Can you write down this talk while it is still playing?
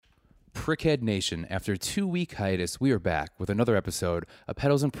Prickhead Nation, after a 2-week hiatus, we are back with another episode of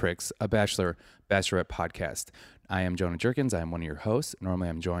Pedals and Pricks, a Bachelorette podcast. I am Jonah Jerkins. I am one of your hosts. Normally,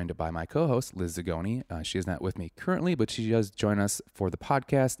 I'm joined by my co-host, Liz Zagoni. She is not with me currently, but she does join us for the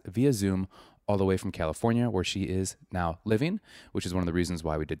podcast via Zoom all the way from California, where she is now living, which is one of the reasons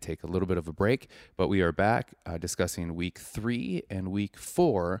why we did take a little bit of a break. But we are back discussing week 3 and week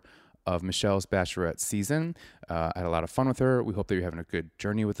 4 of Michelle's Bachelorette season. I had a lot of fun with her. We hope that you're having a good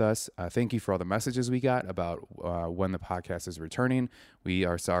journey with us. Thank you for all the messages we got about when the podcast is returning. We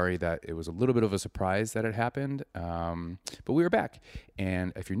are sorry that it was a little bit of a surprise that it happened, but we are back.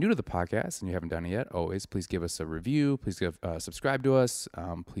 And if you're new to the podcast and you haven't done it yet, always please give us a review. Please subscribe to us.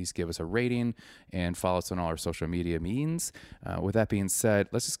 Please give us a rating and follow us on all our social media means. With that being said,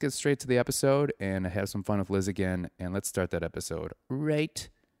 let's just get straight to the episode and have some fun with Liz again. And let's start that episode right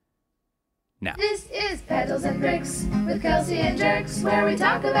now. This is Pedals and Bricks with Kelsey and Jerks, where we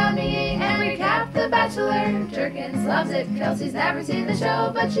talk about me and recap The Bachelor. Jerkins loves it. Kelsey's never seen the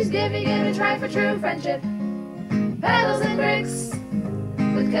show, but she's giving it a try for true friendship. Pedals and Bricks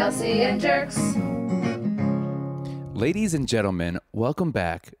with Kelsey and Jerks. Ladies and gentlemen, welcome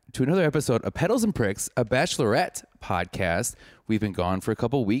back to another episode of Pedals and Pricks, a Bachelorette podcast. We've been gone for a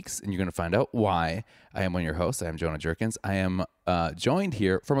couple weeks, and you're going to find out why. I am one of your hosts. I am Jonah Jerkins. I am joined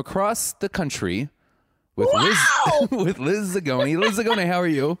here from across the country with with Liz Zagoni. Liz Zagoni, how are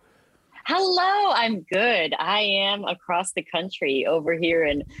you? Hello, I'm good. I am across the country over here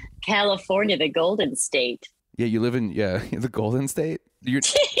in California, the Golden State. Yeah, you live in the Golden State?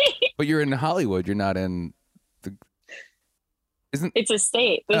 But you're in Hollywood. You're not in the... It's a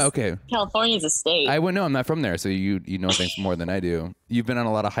state. Okay. California's a state. I wouldn't know. I'm not from there, so you know things more than I do. You've been on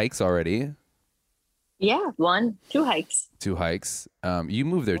a lot of hikes already. Yeah, 2 hikes. 2 hikes. You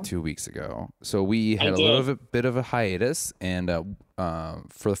moved there 2 weeks ago, so we had a little bit of a hiatus. And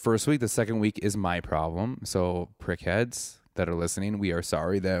for the first week, the second week is my problem. So prickheads that are listening, we are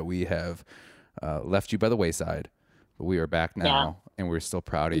sorry that we have left you by the wayside. But we are back now, and we're still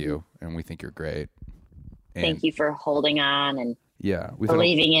proud of you, and we think you're great. And thank you for holding on and we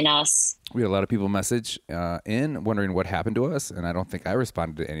believing in us. We had a lot of people message in wondering what happened to us, and I don't think I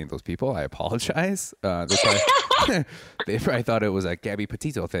responded to any of those people. I apologize. They probably thought it was a Gabby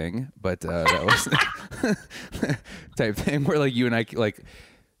Petito thing, but that was type thing where like you and I like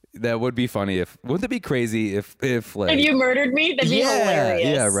that would be funny if wouldn't it be crazy if you murdered me? That'd be hilarious.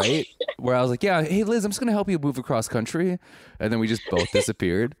 Yeah, right. Where I was like, yeah, hey Liz, I'm just gonna help you move across country, and then we just both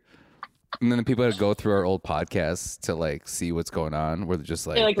disappeared. And then the people that go through our old podcasts to like see what's going on, where they're just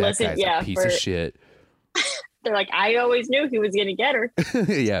like, that listen, guy's a piece of shit. They're like, I always knew he was gonna get her.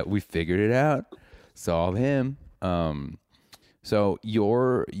 Yeah, we figured it out. Saw him. So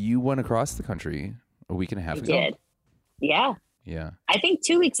you went across the country a week and a half ago. Did. Yeah. Yeah. I think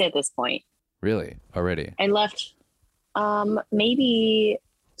 2 weeks at this point. Really? Already? I left so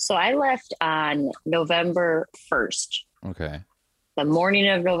I left on November 1st. Okay. The morning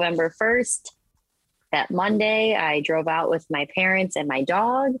of November 1st, that Monday, I drove out with my parents and my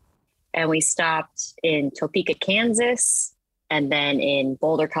dog, and we stopped in Topeka, Kansas, and then in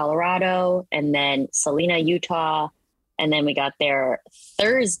Boulder, Colorado, and then Salina, Utah. And then we got there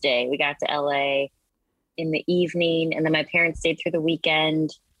Thursday. We got to LA in the evening, and then my parents stayed through the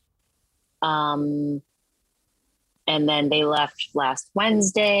weekend. And then they left last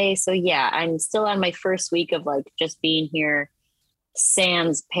Wednesday. So yeah, I'm still on my first week of like just being here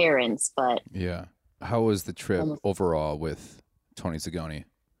sans parents, but yeah. How was the trip overall with Tony Zagoni?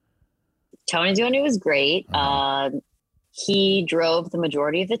 Tony Zagoni was great. He drove the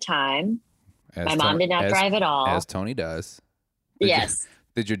majority of the time. My mom did not drive at all, as Tony does. Yes.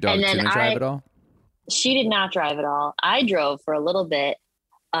 Did your dog Tuna drive at all? She did not drive at all. I drove for a little bit,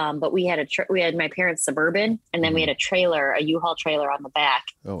 but we had we had my parents' Suburban, and then we had a trailer, a U-Haul trailer on the back.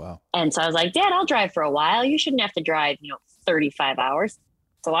 Oh wow! And so I was like, Dad, I'll drive for a while. You shouldn't have to drive, 35 hours.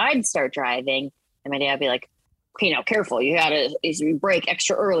 So I'd start driving, and my dad would be like, careful. You gotta brake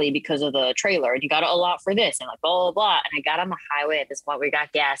extra early because of the trailer, and you gotta allot for this, and like blah blah blah. And I got on the highway at this point. We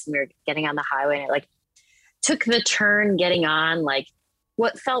got gas, and we were getting on the highway, and it like took the turn getting on like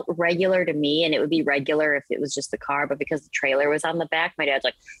what felt regular to me, and it would be regular if it was just the car, but because the trailer was on the back, my dad's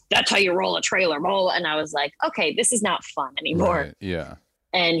like, "That's how you roll a trailer, roll." And I was like, "Okay, this is not fun anymore." Right, yeah.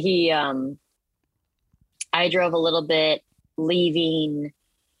 And he, I drove a little bit leaving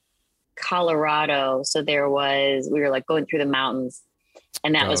Colorado. So we were like going through the mountains,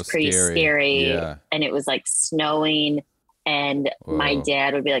 and that was pretty scary. Yeah. And it was like snowing, and my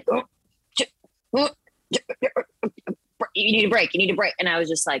dad would be like, you need a break. And I was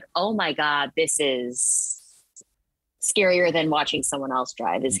just like, oh my God, this is scarier than watching someone else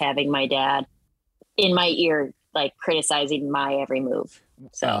drive is having my dad in my ear, like criticizing my every move.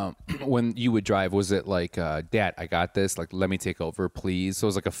 So when you would drive, was it like, Dad, I got this, like, let me take over, please? So it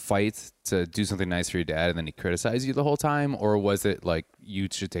was like a fight to do something nice for your dad, and then he criticized you the whole time? Or was it like, you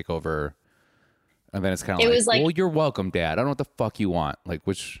should take over, and then it's kind of like, was like, well, you're welcome, Dad. I don't know what the fuck you want. Like,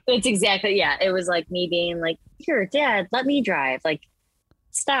 which... It's exactly, yeah. It was like me being like, here, Dad, let me drive. Like,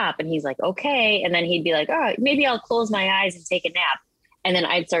 stop. And he's like, okay. And then he'd be like, oh, maybe I'll close my eyes and take a nap. And then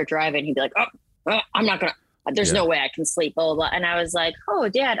I'd start driving. He'd be like, I'm not going to. There's no way I can sleep, blah, blah, blah. And I was like, oh,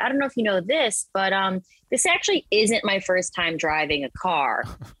 Dad, I don't know if you know this, but this actually isn't my first time driving a car.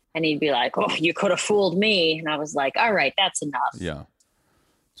 And he'd be like, oh, you could have fooled me. And I was like, all right, that's enough. Yeah.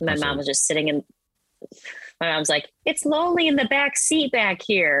 My mom was just sitting in. My mom's like, it's lonely in the back seat back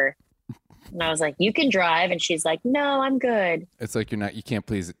here. And I was like, you can drive. And she's like, no, I'm good. It's like you can't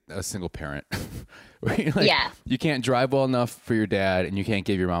please a single parent. Like, yeah. You can't drive well enough for your dad, and you can't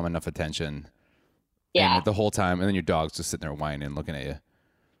give your mom enough attention. Yeah. And the whole time, and then your dog's just sitting there whining and looking at you.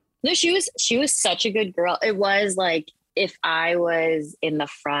 No, she was such a good girl. It was like, if I was in the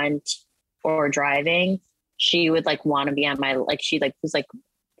front or driving, she would like want to be on my, like, she like was like,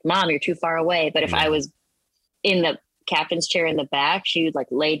 Mom, you're too far away. But if I was in the captain's chair in the back, she would like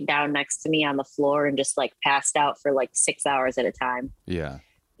lay down next to me on the floor and just like passed out for like 6 hours at a time. Yeah.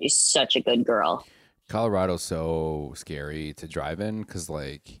 She's such a good girl. Colorado's so scary to drive in because,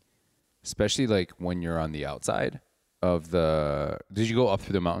 like, especially like when you're on the outside of the. Did you go up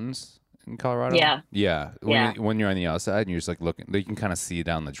through the mountains in Colorado? Yeah. Yeah. When you're on the outside and you're just like looking, you can kind of see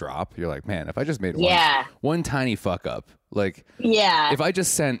down the drop. You're like, man, if I just made one tiny fuck up, like, if I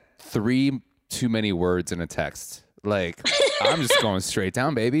just sent 3 too many words in a text, like, I'm just going straight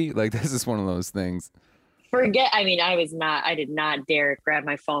down, baby. Like, this is one of those things. I did not dare grab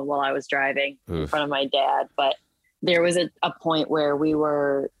my phone while I was driving in front of my dad, but there was a point where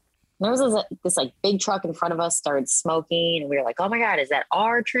there was this like big truck in front of us started smoking, and we were like, oh my God, is that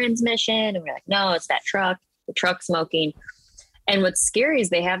our transmission? And we were like, no, it's that truck, the truck smoking. And what's scary is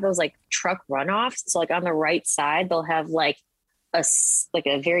they have those like truck runoffs. So like on the right side, they'll have like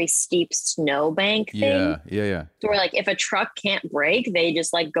a very steep snow bank thing. Yeah. So where like if a truck can't brake, they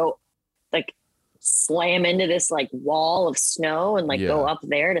just like go like slam into this like wall of snow and like go up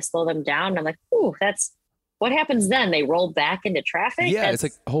there to slow them down. And I'm like, ooh, that's what happens then. They roll back into traffic. Yeah, it's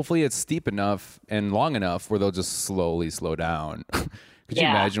like hopefully it's steep enough and long enough where they'll just slowly slow down. Could you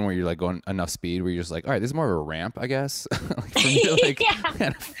imagine where you're like going enough speed where you're just like, all right, this is more of a ramp, I guess. Like for me to like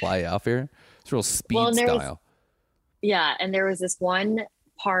kind of fly off here. It's real speed style. And there was this one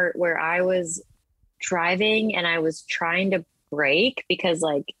part where I was driving and I was trying to brake because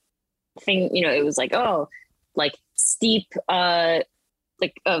like it was like, oh, like steep,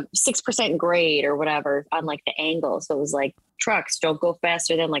 like a 6% grade or whatever on like the angle. So it was like trucks don't go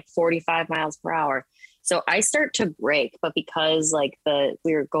faster than like 45 miles per hour. So I start to brake, but because like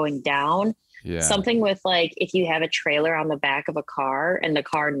we were going down, something with like, if you have a trailer on the back of a car and the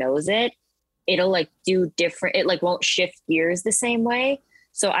car knows it, it'll like do different. It like won't shift gears the same way.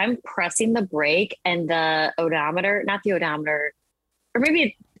 So I'm pressing the brake and not the odometer, or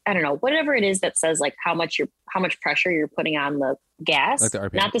maybe I don't know, whatever it is that says like how much pressure you're putting on the gas, like the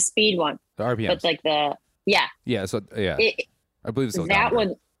RPM. Not the speed one, the RPM, but like I believe it's that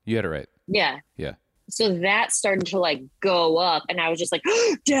one. You had it right. Yeah. Yeah. So that started to like go up, and I was just like,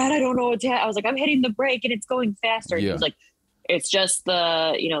 oh, Dad, I don't know what to. I was like, I'm hitting the brake and it's going faster. And he was like, it's just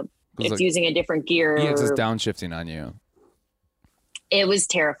it's like, using a different gear. Yeah, it's just downshifting on you. It was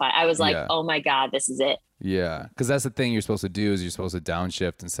terrifying. I was like, oh my God, this is it. Yeah, because that's the thing you're supposed to do is you're supposed to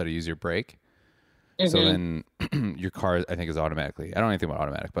downshift instead of use your brake. Mm-hmm. So then your car, I think, is automatically. I don't know anything about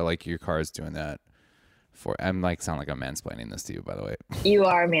automatic, but like your car is doing that. I'm like sound like I'm mansplaining this to you, by the way. You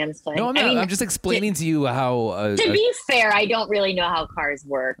are mansplaining. No, I'm not. I'm just explaining to you how. To be fair, I don't really know how cars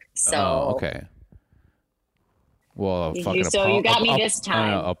work. So okay. Well, you got me this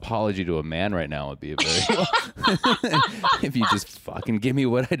time. Apology to a man right now would be a very. If you just fucking give me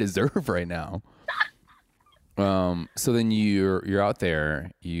what I deserve right now. So then you're out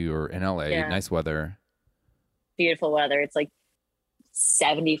there. You're in LA. Yeah. Nice weather. Beautiful weather. It's like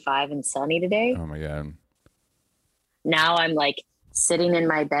 75 and sunny today. Oh my God. Now I'm like sitting in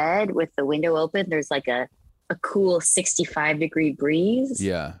my bed with the window open. There's like a cool 65-degree breeze.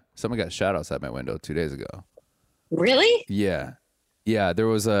 Yeah. Someone got shot outside my window 2 days ago. Really? Yeah. Yeah. There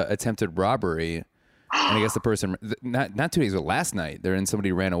was a attempted robbery. And I guess the person, not 2 days ago, last night,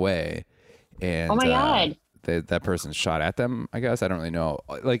 somebody ran away. And, oh my God. That person shot at them, I guess. I don't really know.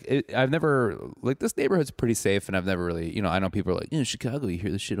 I've never, this neighborhood's pretty safe, and I've never really, I know people are like, Chicago, you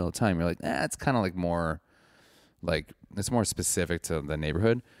hear this shit all the time. You're like, it's kind of like more Like it's more specific to the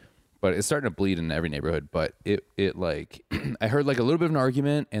neighborhood, but it's starting to bleed in every neighborhood. But it like I heard like a little bit of an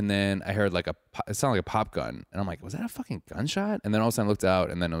argument, and then I heard like it sounded like a pop gun, and I'm like, was that a fucking gunshot? And then all of a sudden I looked out,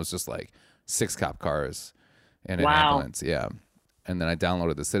 and then it was just like 6 cop cars and an ambulance. Yeah, and then I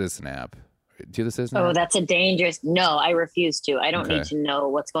downloaded the Citizen app. Do you have the Citizen app? Oh, that's a dangerous. No, I refuse to. I don't need to know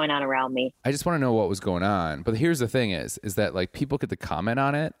what's going on around me. I just want to know what was going on. But here's the thing: is that like people get to comment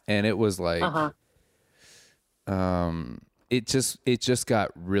on it, and it was like. It just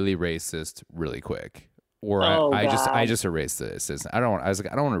got really racist really quick. Or I just erased this. I don't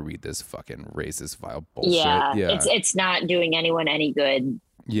want to read this fucking racist vile bullshit. Yeah. It's not doing anyone any good.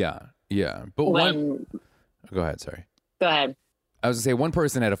 Yeah. But go ahead, sorry. Go ahead. I was gonna say one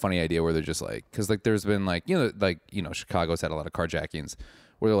person had a funny idea where they're just like, because like there's been like Chicago's had a lot of carjackings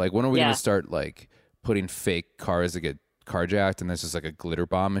where they're like, when are we gonna start like putting fake cars that get carjacked, and there's just like a glitter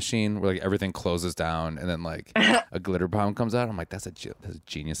bomb machine where like everything closes down and then like a glitter bomb comes out. I'm like, that's a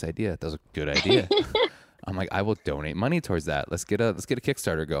genius idea. That's a good idea. I'm like, I will donate money towards that. Let's get a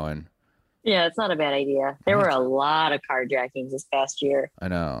Kickstarter going. Yeah, it's not a bad idea. There were a lot of carjackings this past year. I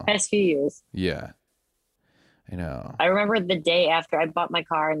know. Past few years. Yeah. I know. I remember the day after I bought my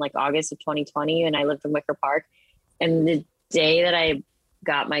car in like August of 2020, and I lived in Wicker Park. And the day that I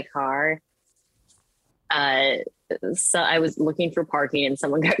got my car, so I was looking for parking, and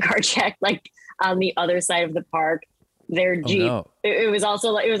someone got carjacked like on the other side of the park. Their Jeep. Oh, no. It was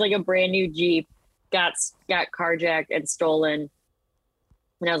also like, it was like a brand new Jeep got carjacked and stolen.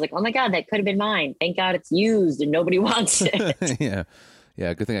 And I was like, oh my God, that could have been mine. Thank God it's used and nobody wants it.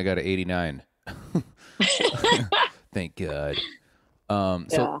 Yeah. Good thing I got an 89. Thank God.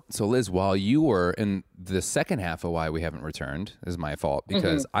 So Liz, while you were in the second half of why we haven't returned, is my fault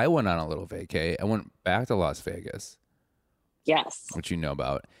because I went on a little vacay. I went back to Las Vegas. Yes. Which you know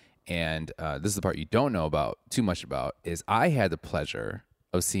about. And this is the part you don't know about too much about, is I had the pleasure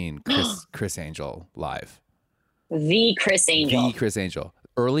of seeing Chris Angel live. The Chris Angel.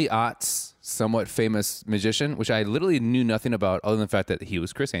 Early aughts, somewhat famous magician, which I literally knew nothing about other than the fact that he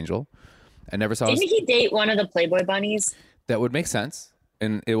was Chris Angel. I never saw. Didn't he date one of the Playboy bunnies? That would make sense,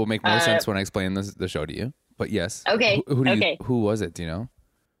 and it will make more sense when I explain the show to you. But yes. Okay. Who was it? Do you know?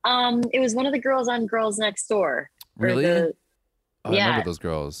 It was one of the girls on Girls Next Door. Really? I remember those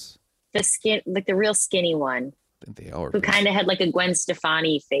girls. The real skinny one. I think they all were. Who kind of had like a Gwen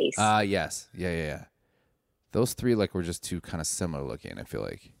Stefani face. Yes. Yeah. Those three like were just too kind of similar looking, I feel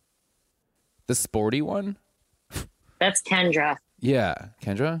like. The sporty one? That's Kendra. Yeah.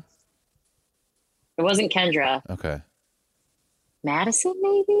 Kendra? It wasn't Kendra. Okay. Madison,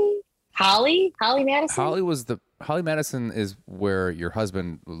 maybe? Holly Madison? Holly Madison is where your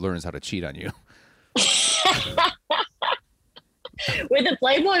husband learns how to cheat on you. With the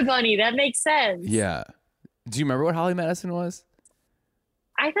Playboy bunny, that makes sense. Yeah. Do you remember what Holly Madison was?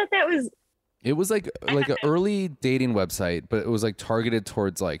 I thought that was... It was like an early dating website, but it was like targeted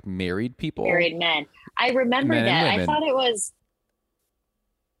towards like married people. Married men. I remember that. I thought it was...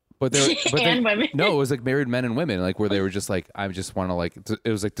 women. No, it was like married men and women, like where they were just like, I just want to like, it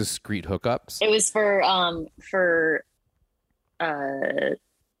was like discreet hookups. It was for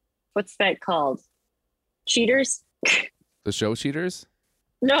what's that called? Cheaters? The show Cheaters?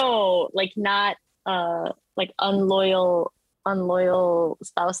 No, like not like unloyal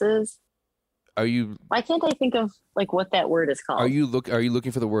spouses. Are you? Why can't I think of like what that word is called? Are you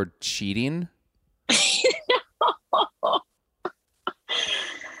looking for the word cheating? No.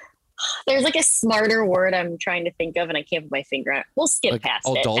 There's like a smarter word I'm trying to think of, and I can't put my finger on it. We'll skip like past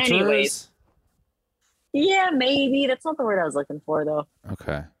adulterers? it. Anyways. Yeah, maybe. That's not the word I was looking for, though.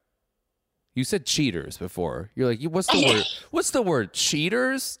 Okay. You said cheaters before. You're like, what's the word? What's the word?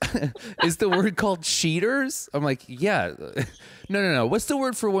 Cheaters? Is the word called cheaters? I'm like, yeah. No. What's the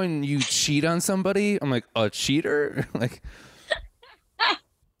word for when you cheat on somebody? I'm like, a cheater? Like,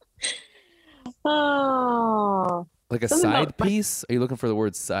 oh. Like a side piece? Are you looking for the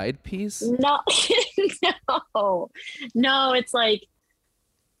word side piece? No, no. It's like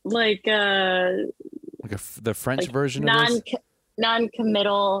the French version of this?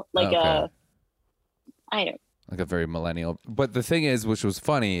 Non-committal, like I don't. Like a very millennial. But the thing is, which was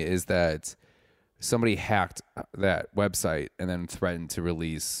funny, is that somebody hacked that website and then threatened to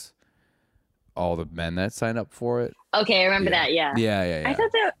release all the men that signed up for it. Okay, I remember that. Yeah. I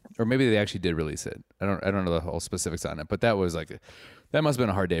thought that, or maybe they actually did release it. I don't know the whole specifics on it, but that was like that must have been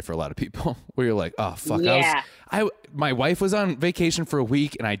a hard day for a lot of people. Where you're like, oh fuck, yeah. My wife was on vacation for a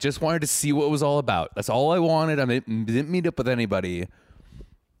week, and I just wanted to see what it was all about. That's all I wanted. I didn't meet up with anybody.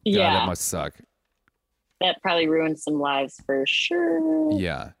 Yeah, God, that must suck. That probably ruined some lives for sure.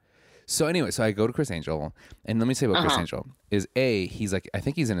 Yeah. So anyway, so I go to Chris Angel, and let me say about Chris Uh-huh. Angel is he's like, I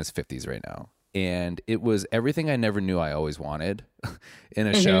think he's in his 50s right now. And it was everything I never knew I always wanted in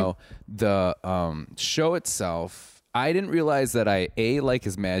a show. The show itself, I didn't realize that I A, like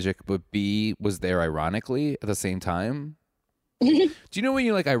his magic, but B, was there ironically at the same time. Do you know when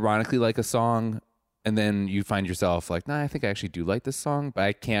you like ironically like a song and then you find yourself like, nah, I think I actually do like this song, but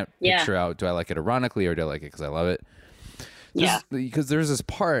I can't Yeah. picture out, do I like it ironically or do I like it because I love it? Yeah. Because there's this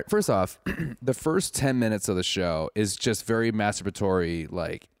part, first off, the first 10 minutes of the show is just very masturbatory.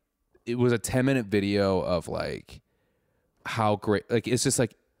 Like, it was a 10-minute video of like how great, like, it's just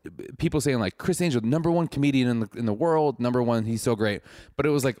like people saying like Chris Angel, #1 comedian in the world, #1, he's so great. But it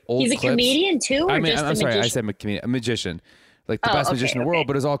was like old He's a clips. comedian too, or I mean, just I'm a sorry, I magician? said a magician, like the Oh, best okay, magician in the world. okay.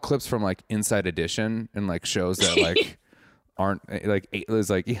 But it's all clips from like Inside Edition and like shows that like aren't like there's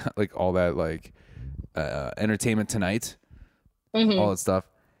like yeah, like all that like Entertainment Tonight, all that stuff.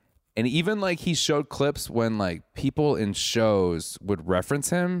 And even like he showed clips when like people in shows would reference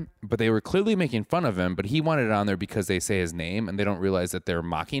him, but they were clearly making fun of him, but he wanted it on there because they say his name and they don't realize that they're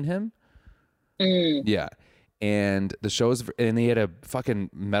mocking him. Yeah. And the shows, and he had a fucking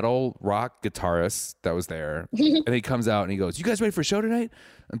metal rock guitarist that was there. And he comes out and he goes, "You guys ready for a show tonight?"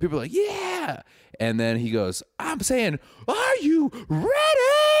 And people are like, "Yeah." And then he goes, "I'm saying, are you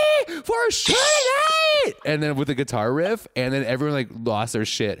ready for a show tonight?" And then with the guitar riff, and then everyone like lost their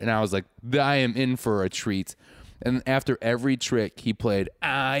shit. And I was like, I am in for a treat. And after every trick, he played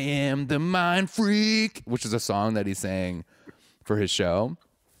 "I Am the Mind Freak," which is a song that he sang for his show.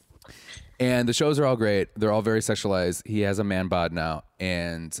 And the shows are all great. They're all very sexualized. He has a man bod now,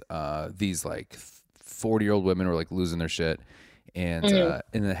 and these like 40-year-old women are like losing their shit. And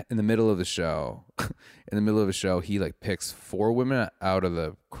in the middle of the show, he like picks 4 women out of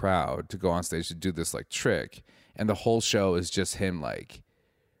the crowd to go on stage to do this like trick, and the whole show is just him like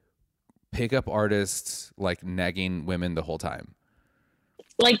pickup artists like nagging women the whole time.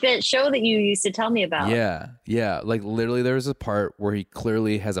 Like that show that you used to tell me about. Yeah. Like literally, there's a part where he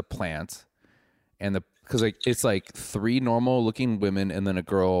clearly has a plant, and because like it's like 3 normal looking women and then a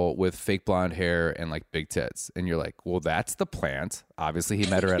girl with fake blonde hair and like big tits, and you're like, well, that's the plant. Obviously, he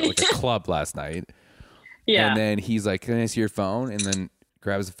met her at like a club last night. Yeah. And then he's like, "Can I see your phone?" And then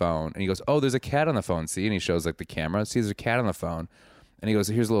grabs the phone and he goes, "Oh, there's a cat on the phone." See, and he shows like the camera. See, there's a cat on the phone. And he goes,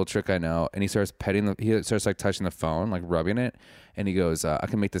 "Here's a little trick I know." And he starts he starts like touching the phone, like rubbing it. And he goes, "I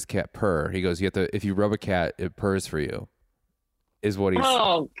can make this cat purr." He goes, "You have to, if you rub a cat, it purrs for you." Is what he's.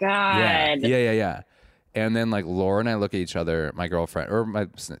 Oh God. Yeah. And then like Laura and I look at each other, my girlfriend or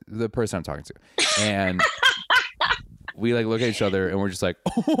the person I'm talking to, and we like look at each other and we're just like,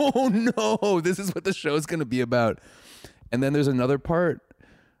 "Oh no, this is what the show's gonna be about." And then there's another part,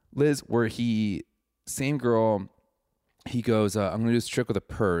 Liz, where same girl. He goes, "I'm going to do this trick with a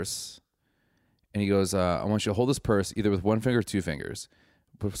purse." And he goes, "I want you to hold this purse either with 1 finger or 2 fingers.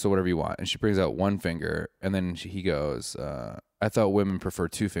 So whatever you want." And she brings out 1 finger. And then he goes, "I thought women prefer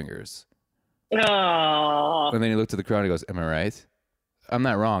 2 fingers." Oh. And then he looked at the crowd and he goes, "Am I right? I'm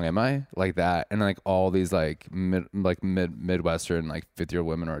not wrong, am I?" Like that. And like all these like Midwestern like 50-year-old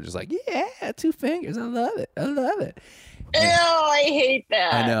women are just like, "Yeah, 2 fingers. I love it. I love it." Ew, I hate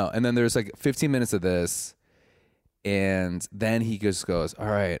that. I know. And then there's like 15 minutes of this. And then he just goes, "All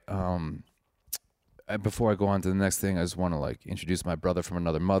right, before I go on to the next thing, I just want to like introduce my brother from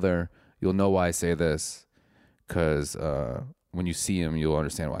another mother. You'll know why I say this, because when you see him, you'll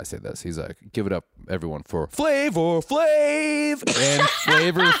understand why I say this." He's like, "Give it up, everyone, for Flavor Flav." And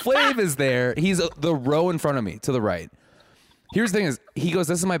Flavor Flav is there. He's the row in front of me to the right. Here's the thing is, he goes,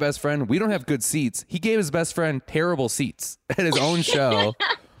 "This is my best friend. We don't have good seats." He gave his best friend terrible seats at his own show.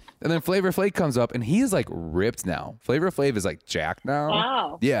 And then Flavor Flav comes up, and he is like ripped now. Flavor Flav is like jacked now.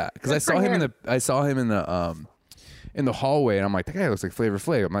 Wow. Yeah, because I saw him in the hallway, and I'm like, that guy looks like Flavor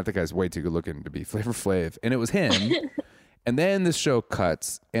Flav. I'm like, that guy's way too good looking to be Flavor Flav, and it was him. And then the show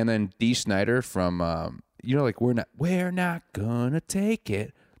cuts, and then Dee Snider from like we're not gonna take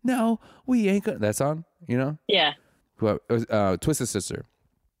it. No, we ain't gonna. That song, Yeah. Twisted Sister.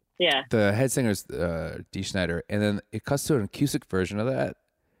 Yeah. The head singer's Dee Snider, and then it cuts to an acoustic version of that.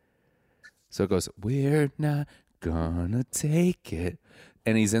 So it goes, "We're not gonna take it,"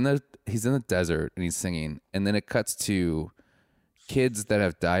 and he's in the desert and he's singing, and then it cuts to kids that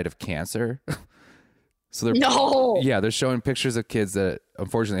have died of cancer. So they're showing pictures of kids that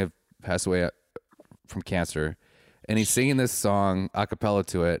unfortunately have passed away from cancer, and he's singing this song a cappella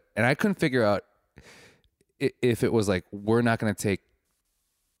to it, and I couldn't figure out if it was like, "We're not gonna take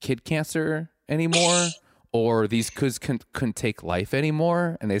kid cancer anymore," or "These kids couldn't take life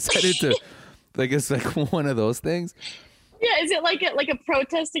anymore," and they said it to like it's like one of those things. Yeah, is it like a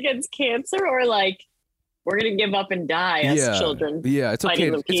protest against cancer, or like we're gonna give up and die as children? Yeah, it's okay.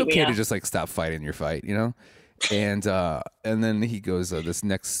 fighting It's okay to leukemia? just like stop fighting your fight, you know. And then he goes, this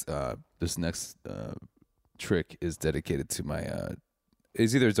next trick is dedicated to my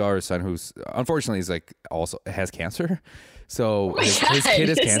is either his daughter or son, who's unfortunately is like also has cancer. So Oh my his God, kid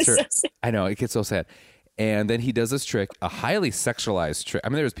has this is cancer. so sad. I know, it gets so sad. And then he does this trick, a highly sexualized trick. I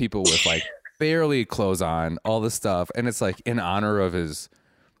mean, there's people with like barely clothes on, all this stuff, and it's like in honor of his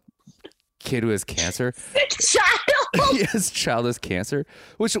kid who has cancer. Child. His child has cancer,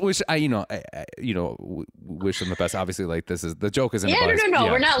 which I wish him the best. Obviously, like this is the joke isn't Yeah, about no.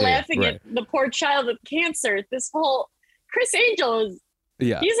 yeah, We're not yeah, laughing right. at the poor child with cancer. This whole Chris Angel is.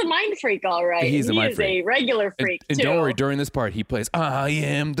 Yeah. He's a mind freak, all right. He's a mind He is freak. a regular freak, And too. don't worry, during this part, he plays "I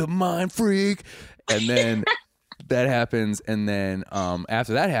am the mind freak," and then that happens, and then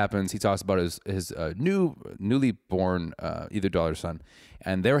after that happens, he talks about his newly born either daughter or son,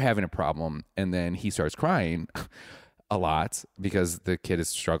 and they're having a problem, and then he starts crying a lot because the kid is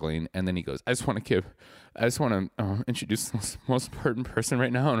struggling, and then he goes, I just want to introduce the most important person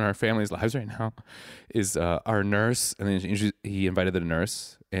right now in our family's lives right now is our nurse. And then he invited the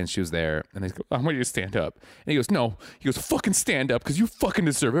nurse, and she was there, and they go, I want you to stand up. And he goes, no. He goes, fucking stand up, because you fucking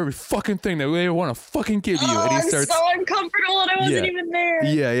deserve every fucking thing that they want to fucking give you. Oh, And he I'm starts, so uncomfortable, and I wasn't even there.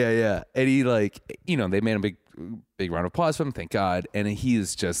 yeah. And he like, they made a big round of applause for him, thank God. And he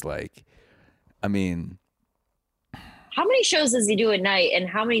is just like, I mean, How many shows does he do at night, and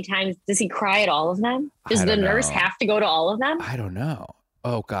how many times does he cry at all of them? Does I the don't nurse know. have to go to all of them? I don't know.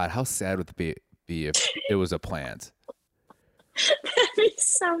 Oh God, how sad would it be if it was a plant That'd be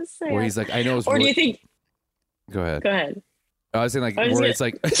so sad. where he's like, I know it's or do really- you think? Go ahead. Go ahead. I was saying like I was where gonna- it's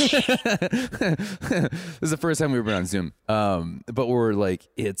like this is the first time we've been on Zoom. But we're like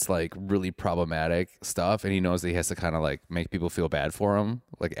it's like really problematic stuff, and he knows that he has to kind of like make people feel bad for him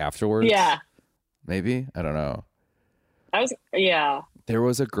like afterwards. Yeah, Maybe. I don't know. Yeah. There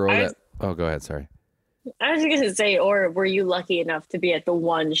was a girl I that oh go ahead, sorry. I was going to say, or were you lucky enough to be at the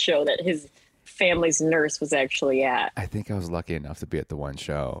one show that his family's nurse was actually at? I think I was lucky enough to be at the one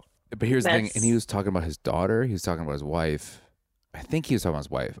show. But here's the thing, That's- and he was talking about his daughter, he was talking about his wife. I think he was talking about his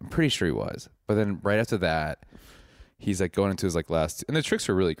wife. I'm pretty sure he was. But then right after that, he's like going into his like last, and the tricks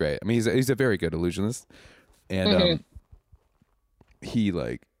are really great. I mean, he's a very good illusionist, and he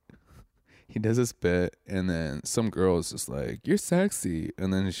does this bit, and then some girl is just like, "You're sexy,"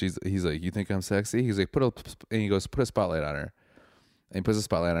 and then he's like, "You think I'm sexy?" He's like, and he goes, "Put a spotlight on her." And he puts a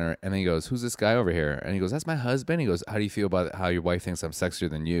spotlight on her, and then he goes, "Who's this guy over here?" And he goes, "That's my husband." He goes, "How do you feel about how your wife thinks I'm sexier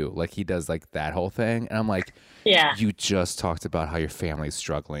than you?" Like he does like that whole thing, and I'm like, Yeah. you just talked about how your family's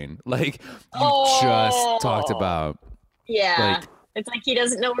struggling. Like you Oh. just talked about Yeah. like- It's like he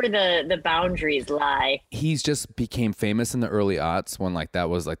doesn't know where the boundaries lie. he's just became famous in the early aughts when like that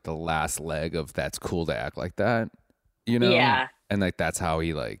was like the last leg of that's cool to act like that, you know? Yeah. And like that's how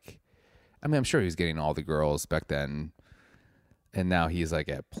he like, I mean, I'm sure he was getting all the girls back then, and now he's like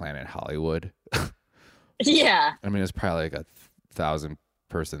at Planet Hollywood. Yeah. I mean, it's probably like a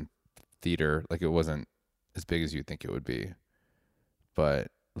 1,000-person theater. Like it wasn't as big as you'd think it would be. But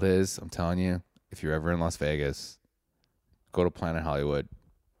Liz, I'm telling you, if you're ever in Las Vegas, go to Planet Hollywood,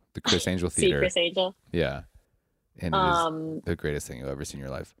 the Chris Angel See Theater. Chris Angel. Yeah. And it is the greatest thing you've ever seen in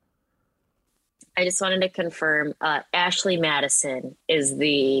your life. I just wanted to confirm Ashley Madison is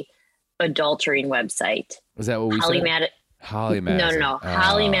the adultering website. Was that what we Holly said? Holly No, Madison. no.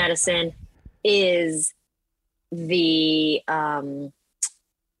 Holly Madison is the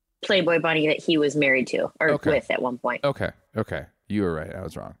Playboy bunny that he was married to or Okay. with at one point. Okay. You were right. I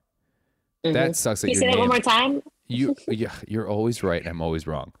was wrong. Mhm. That sucks that Can you your say that name. one more time? You're always right and I'm always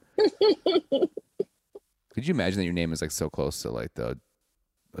wrong. Could you imagine that your name is like so close to like the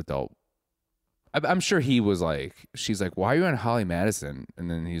adult? I'm sure he was like, she's like, why are you on Holly Madison? And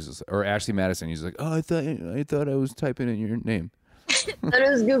then he's just, or Ashley Madison. He's like, oh, I thought I was typing in your name. I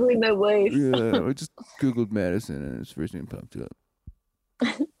was Googling my wife. Yeah, I just Googled Madison and his first name popped up.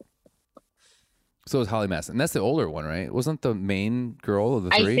 So it was Holly Madison. And that's the older one, right? Wasn't the main girl of the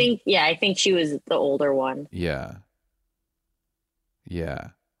three? I think she was the older one. Yeah.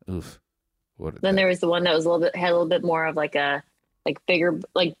 Oof. Then there was the one that was had a little bit more of like a bigger,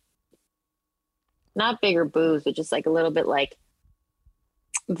 like not bigger boobs, but just like a little bit like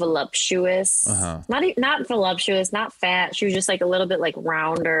voluptuous. Uh-huh. Not voluptuous, not fat. She was just like a little bit like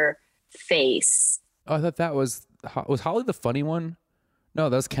rounder face. Oh, I thought that was Holly the funny one? No,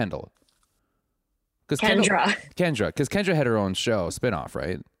 that was Kendall. Kendra. Kendra, because Kendra had her own show spinoff,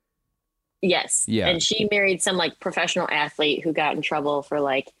 right? Yes. Yeah. And she married some like professional athlete who got in trouble for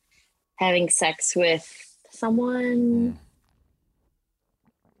like having sex with someone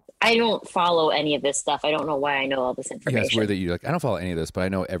I don't follow any of this stuff. I don't know why I know all this Yeah, information. it's weird that you're like, I don't follow any of this, but I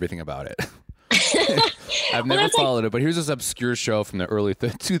know everything about it. I've never that's followed it, but here's this obscure show from the early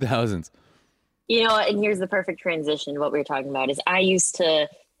 2000s. You know, and here's the perfect transition. What we were talking about is I used to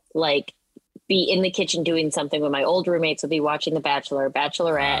like be in the kitchen doing something when my old roommates would be watching The Bachelor,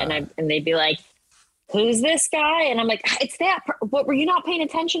 Bachelorette, and they'd be like, "Who's this guy?" And I'm like, "It's that." What, were you not paying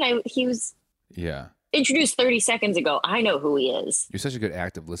attention? He was introduced 30 seconds ago. I know who he is. You're such a good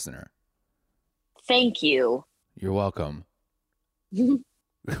active listener. Thank you. You're welcome. Can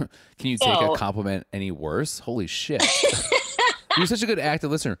you take a compliment any worse? Holy shit. You're such a good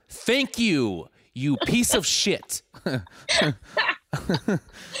active listener. Thank you, you piece of shit.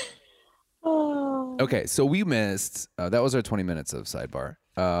 Okay, so we missed, that was our 20 minutes of sidebar.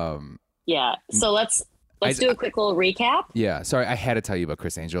 Yeah, so let's do a quick little recap. Yeah, sorry, I had to tell you about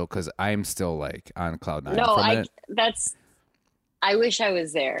Chris Angel because I'm still like on cloud nine. No, I wish I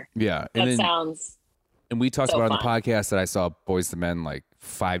was there. Yeah. And we talked about on the podcast that I saw Boys II Men like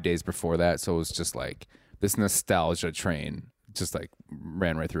 5 days before that. So it was just like this nostalgia train just like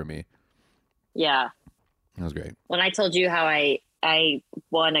ran right through me. Yeah. That was great. When I told you how I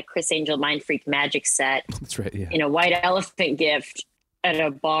won a Chris Angel Mind Freak magic set. That's right. Yeah. In a white elephant gift at a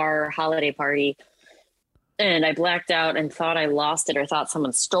bar holiday party. And I blacked out and thought I lost it or thought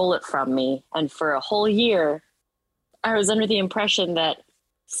someone stole it from me. And for a whole year, I was under the impression that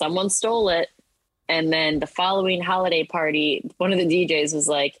someone stole it. And then the following holiday party, one of the DJs was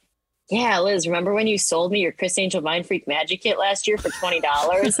like, "Yeah, Liz, remember when you sold me your Chris Angel Mind Freak magic kit last year for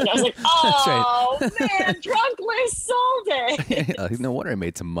 $20?" And I was like, "Oh, man, drunk Liz sold it." No wonder I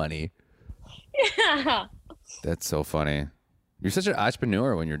made some money. Yeah. That's so funny. You're such an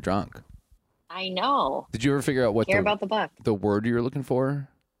entrepreneur when you're drunk. I know. Did you ever figure out what about the buck? The word you were looking for?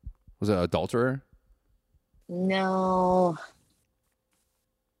 Was it adulterer? No.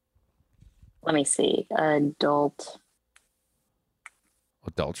 Let me see. Adultress?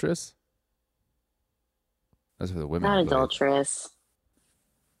 That's for the women. Not adulteress.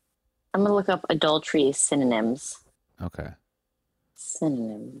 I'm gonna look up adultery synonyms. Okay.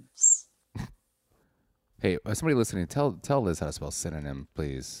 Synonyms. Hey, somebody listening, tell Liz how to spell synonym,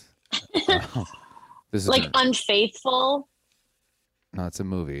 please. This is like unfaithful. No, it's a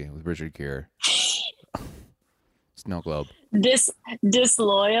movie with Richard Gere. Snow Globe.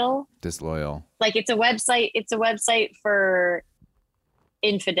 Disloyal. Like it's a website. It's a website for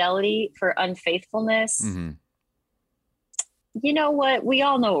infidelity, for unfaithfulness. Mm-hmm. You know what? We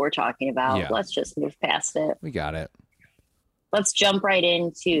all know what we're talking about. Yeah. Let's just move past it. We got it. Let's jump right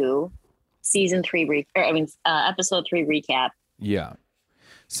into episode 3 recap. Yeah.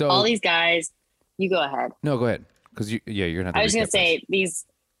 So all these guys, you go ahead. No, go ahead. Because you're gonna have to I was gonna say these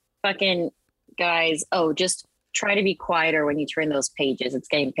fucking guys, just try to be quieter when you turn those pages. It's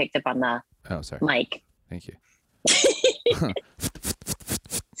getting picked up on the mic. Thank you.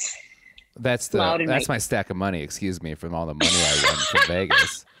 That's my stack of money, excuse me, from all the money I won from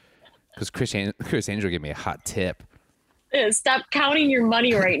Vegas. Because Chris Angel gave me a hot tip. Stop counting your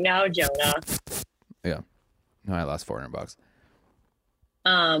money right now, Jonah. Yeah. No, I lost $400.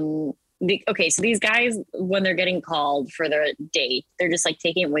 Okay, so these guys, when they're getting called for their date, they're just like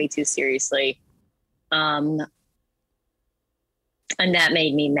taking it way too seriously. And that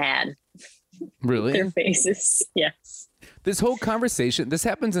made me mad. Really? Their faces. Yes. This whole conversation, this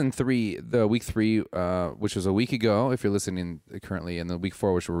happens in week 3, which was a week ago, if you're listening currently, and the week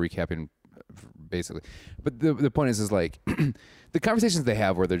 4, which we're recapping basically. But the point is like, the conversations they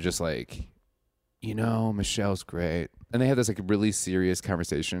have where they're just like, Michelle's great. And they have this like really serious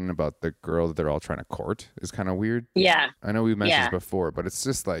conversation about the girl that they're all trying to court is kind of weird. Yeah. I know we've mentioned this before, but it's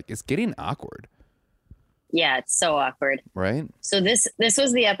just like, it's getting awkward. Yeah, it's so awkward. Right? So this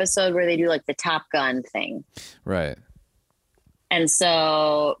was the episode where they do like the Top Gun thing. Right. And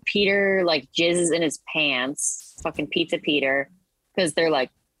so Peter like jizzes in his pants, fucking Pizza Peter, because they're like,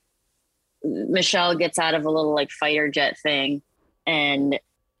 Michelle gets out of a little like fighter jet thing and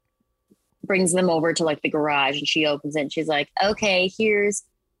brings them over to like the garage, and she opens it and she's like, "Okay, here's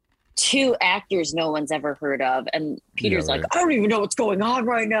 2 actors no one's ever heard of." And Peter's like, "I don't even know what's going on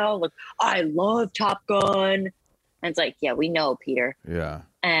right now. Like, I love Top Gun." And it's like, "Yeah, we know, Peter." Yeah.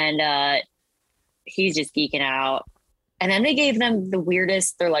 And he's just geeking out. And then they gave them the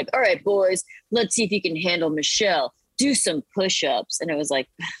weirdest, they're like, "All right, boys, let's see if you can handle Michelle. Do some push-ups." And it was like,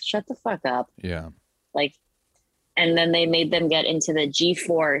 shut the fuck up. Yeah. Like, and then they made them get into the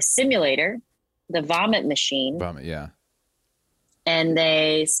G4 simulator, the vomit machine. Vomit, yeah. And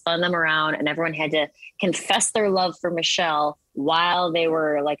they spun them around, and everyone had to confess their love for Michelle while they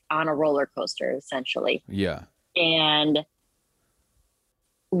were like on a roller coaster, essentially. Yeah. And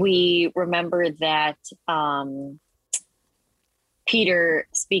we remember that Peter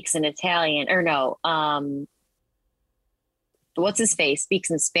speaks in Italian, or no, what's his face speaks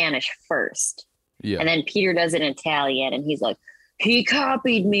in Spanish first. Yeah. And then Peter does it in Italian, and he's like, he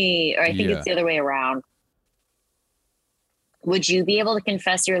copied me. Or I think it's the other way around. Would you be able to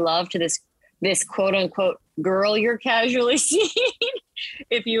confess your love to this quote unquote girl you're casually seeing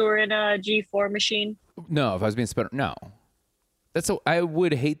if you were in a G4 machine? No, if I was being spent, no. That's so I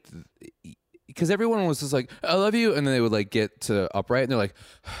would hate because everyone was just like, I love you, and then they would like get to upright and they're like,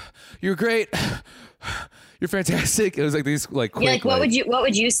 you're great. You're fantastic. It was like these like quick, yeah, like what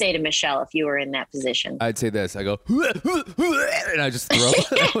would you say to Michelle if you were in that position? I'd say this. I go and I just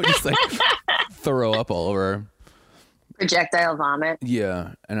throw up all over her. Projectile vomit.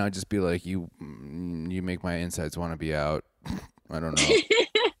 Yeah, and I'd just be like, you make my insides want to be out. I don't know.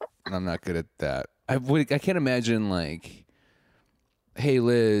 I'm not good at that. I can't imagine like, hey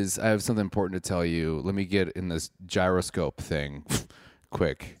Liz, I have something important to tell you. Let me get in this gyroscope thing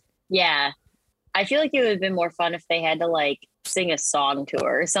quick. Yeah. I feel like it would have been more fun if they had to like sing a song to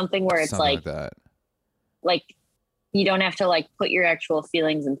her or something where it's something like that. Like you don't have to like put your actual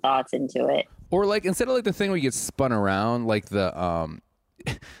feelings and thoughts into it. Or like instead of like the thing where you get spun around, like the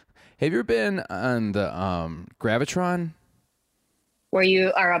have you ever been on the Gravitron? Where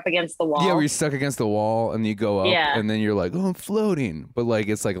you are up against the wall. Yeah, where you're stuck against the wall and you go up and then you're like, oh, I'm floating. But like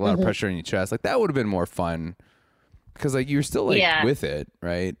it's like a lot of pressure in your chest. Like that would have been more fun. Because like you're still like with it,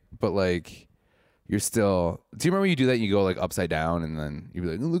 right? But like you're still. Do you remember when you do that? You go like upside down, and then you'd be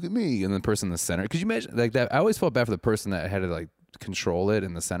like, oh, "Look at me!" And the person in the center. Could you imagine like that? I always felt bad for the person that had to like control it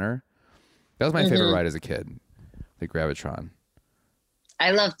in the center. That was my favorite ride as a kid, the Gravitron. I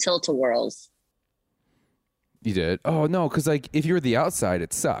love Tilt-A-Whirls. You did? Oh no, because like if you were the outside,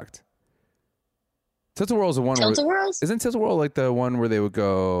 it sucked. Tilt-A-Whirl is the one. Tilt-A-Whirls? Isn't Tilt-A-Whirl like the one where they would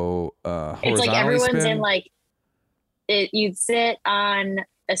go horizontally? It's like everyone's spin? in like it. You'd sit on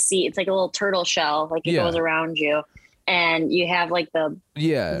a seat. It's like a little turtle shell, like it goes around you, and you have like the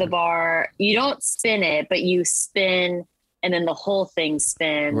bar. You don't spin it, but you spin, and then the whole thing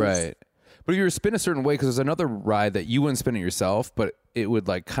spins. Right. But if you were spin a certain way, because there's another ride that you wouldn't spin it yourself, but it would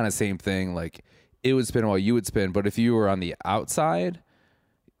like kind of same thing. Like it would spin while you would spin, but if you were on the outside,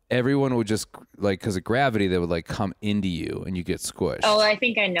 everyone would just like because of gravity, they would like come into you and you get squished. Oh, I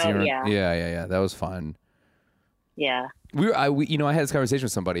think I know. Yeah. That was fun. Yeah. I had this conversation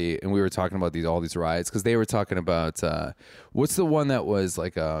with somebody and we were talking about all these rides because they were talking about what's the one that was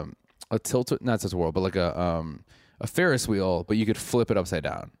like a not Tilt-A-Whirl, but like a Ferris wheel, but you could flip it upside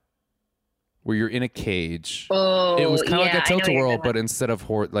down. Where you're in a cage. Oh, it was kind of like a Tilt-A-Whirl, but instead of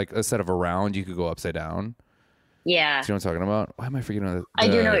around, you could go upside down. Yeah. Do you know what I'm talking about? Why am I forgetting? I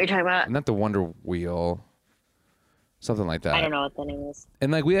do know what you're talking about. Not the Wonder Wheel. Something like that. I don't know what the name is.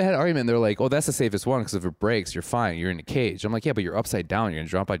 And like we had an argument, they're like, "Oh, that's the safest one because if it breaks, you're fine. You're in a cage." I'm like, "Yeah, but you're upside down. You're gonna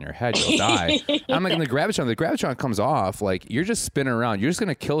drop on your head. You'll die." I'm like, "In the Gravitron comes off. Like you're just spinning around. You're just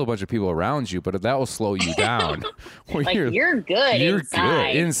gonna kill a bunch of people around you, but that will slow you down. Like you're good. You're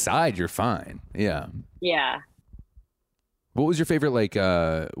inside. good inside. You're fine. Yeah. Yeah. What was your favorite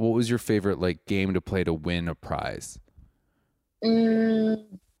game to play to win a prize?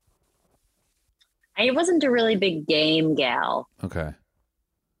 I wasn't a really big game gal. Okay.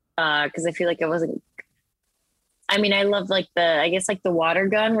 Because I feel like I wasn't. I mean, I love like the water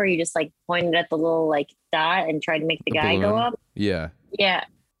gun where you just like pointed at the little like dot and tried to make the guy go up. Yeah. Yeah.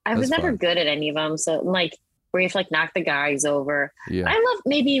 I was never good at any of them. So like where you have to like knock the guys over. Yeah. I love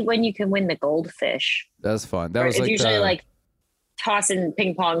maybe when you can win the goldfish. That's fun. That was like usually like tossing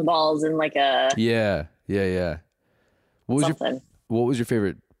ping pong balls and like a. Yeah. What was your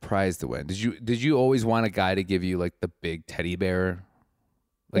favorite prize to win? Did you always want a guy to give you like the big teddy bear?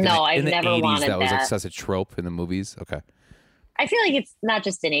 Like no, I've never 80s, wanted that. That was like such a trope in the movies. Okay. I feel like it's not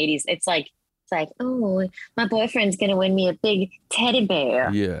just in 80s. It's like, oh, my boyfriend's going to win me a big teddy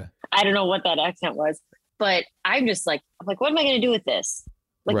bear. Yeah. I don't know what that accent was, but I'm like, what am I going to do with this?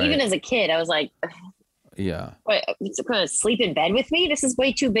 Like, even as a kid, I was like, yeah. What, it's going to sleep in bed with me? This is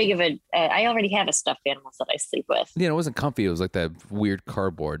way too big of I already have a stuffed animal that I sleep with. Yeah, it wasn't comfy. It was like that weird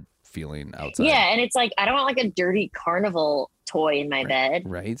cardboard feeling outside. Yeah, and it's like, I don't want like a dirty carnival toy in my bed.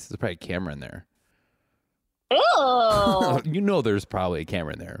 Right? There's probably a camera in there. Oh. There's probably a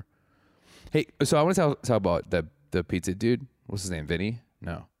camera in there. Hey, so I want to talk about the pizza dude. What's his name? Vinny?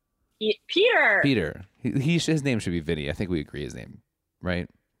 No. Peter. His name should be Vinny. I think we agree his name, right?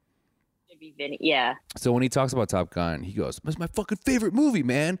 Be Vinny. Yeah. So when he talks about Top Gun, he goes, "That's my fucking favorite movie,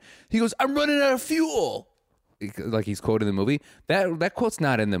 man." He goes, "I'm running out of fuel." Like he's quoting the movie. That quote's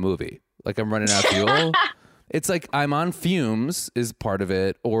not in the movie. Like I'm running out of fuel. It's like I'm on fumes is part of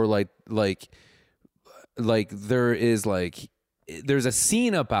it, or like there's a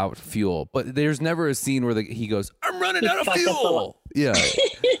scene about fuel, but there's never a scene where he goes, "I'm running out of fuel." Yeah.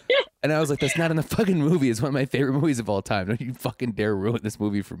 And I was like, that's not in the fucking movie. It's one of my favorite movies of all time. Don't you fucking dare ruin this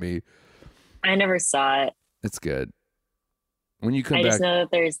movie for me. I never saw it. It's good. When you come I back, just know that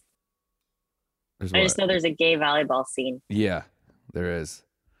there's I just know there's a gay volleyball scene. Yeah, there is.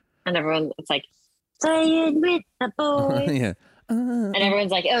 And it's like, playing with the boys. Yeah. And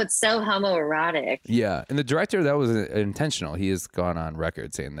everyone's like, oh, it's so homoerotic. Yeah. And the director, that was intentional. He has gone on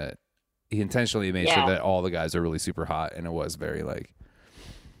record saying that he intentionally made sure that all the guys are really super hot. And it was very like,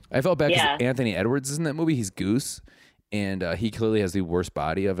 I felt bad because Anthony Edwards is in that movie. He's Goose. And he clearly has the worst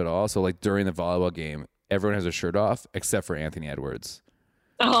body of it all. So like during the volleyball game, everyone has their shirt off except for Anthony Edwards.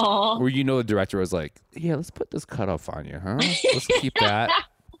 Oh. Where the director was like, yeah, let's put this cutoff on you, huh? Let's keep that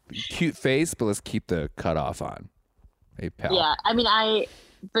cute face, but let's keep the cutoff on. Hey, pal. Yeah, I mean,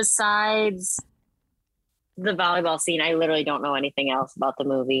 besides the volleyball scene, I literally don't know anything else about the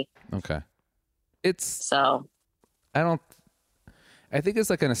movie. Okay. I think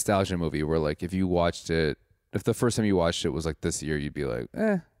it's like a nostalgia movie where like if the first time you watched it was like this year, you'd be like,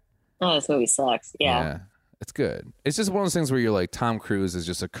 oh, this movie sucks. Yeah. It's good. It's just one of those things where you're like, Tom Cruise is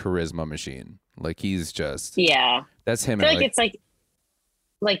just a charisma machine. Like he's just, that's him. I feel like it's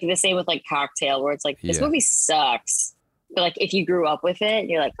like the same with like Cocktail, where it's like, this movie sucks. But like if you grew up with it,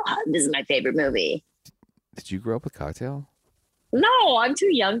 you're like, oh, this is my favorite movie. Did you grow up with Cocktail? No, I'm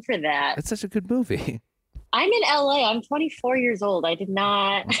too young for that. It's such a good movie. I'm in LA. I'm 24 years old. I did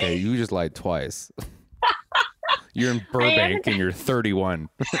not. Okay, you just lied twice. You're in Burbank and you're 31.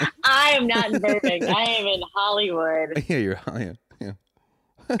 I am not in Burbank. I am in Hollywood. Yeah.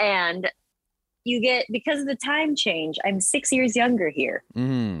 And you get, because of the time change, I'm 6 years younger here.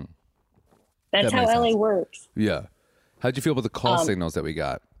 Mm. That's how LA works. Yeah. How'd you feel about the call signals that we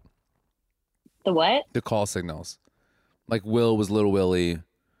got? The what? The call signals. Like Will was Little Willie.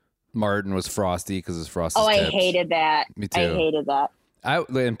 Martin was Frosty because it's Frosty's tips. I hated that. Me too. I hated that.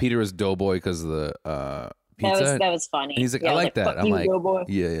 And Peter was Doughboy because of the pizza. That was funny. And he's like, I like that. I'm like, Doughboy.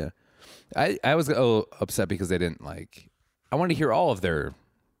 Yeah. I was upset because they didn't I wanted to hear all of their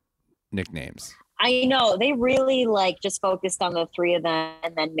nicknames. I know. They really just focused on the three of them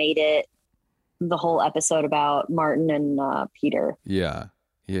and then made it the whole episode about Martin and Peter. Yeah.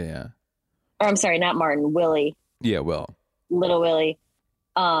 Or I'm sorry, not Martin, Willie. Yeah, Will. Little Willie.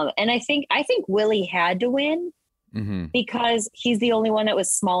 And I think Willie had to win because he's the only one that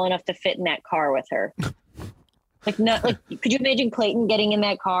was small enough to fit in that car with her. Could you imagine Clayton getting in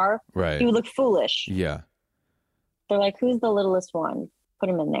that car? Right. He would look foolish. Yeah. They're like, who's the littlest one? Put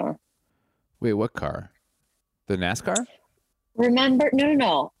him in there. Wait, what car? The NASCAR? Remember?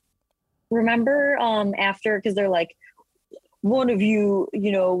 No. Remember after, because they're like, one of you,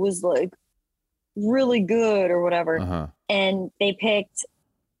 was like really good or whatever. Uh-huh. And they picked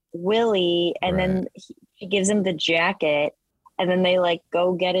Willie, and then he gives him the jacket, and then they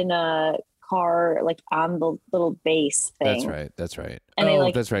go get in a car on the little base thing. That's right.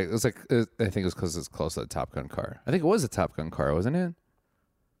 And that's right. It was I think it was because it's close to the Top Gun car. I think it was a Top Gun car, wasn't it?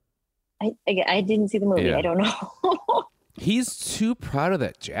 I didn't see the movie. Yeah. I don't know. He's too proud of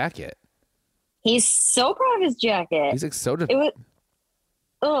that jacket. He's so proud of his jacket. He's so.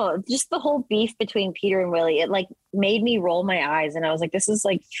 Just the whole beef between Peter and Willie. It made me roll my eyes, and I was like, "This is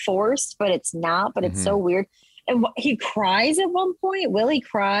forced, but it's not. But it's so weird." And he cries at one point. Willie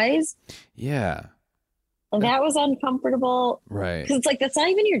cries. Yeah. And that was uncomfortable. Right. Because it's that's not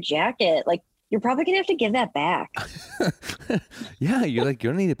even your jacket. You're probably gonna have to give that back. Yeah, you're you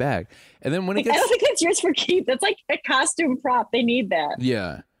don't need it back. And then when it gets, I don't think that's yours for keep. That's a costume prop. They need that.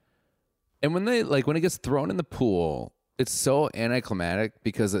 Yeah. And when they when it gets thrown in the pool, it's so anticlimactic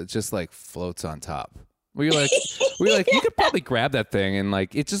because it just floats on top. Where you're you could probably grab that thing and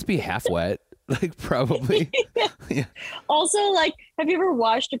it just be half wet. Probably. Yeah. Also, have you ever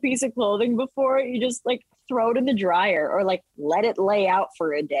washed a piece of clothing before? You just throw it in the dryer or let it lay out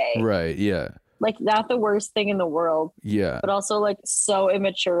for a day. Right. Yeah. Not the worst thing in the world. Yeah. But also so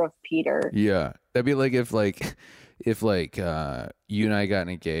immature of Peter. Yeah. That'd be if you and I got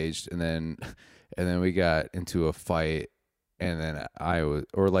engaged and then we got into a fight and then I was,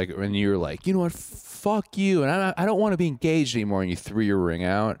 or when you were you know what, fuck you. And I don't want to be engaged anymore. And you threw your ring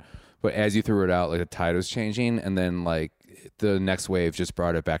out. But as you threw it out, the tide was changing. And then the next wave just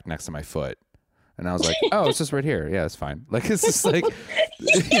brought it back next to my foot. And I was like, oh, it's just right here. Yeah, it's fine. It's just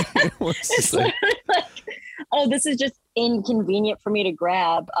it's just oh, this is just inconvenient for me to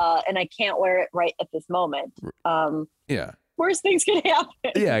grab. And I can't wear it right at this moment. Yeah. Worst things could happen.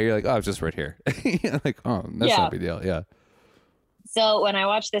 Yeah, you're like, oh, it's just right here. Like, oh, that's not a big deal. Yeah. So when I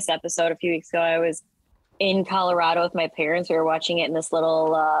watched this episode a few weeks ago, I was in Colorado with my parents. We were watching it in this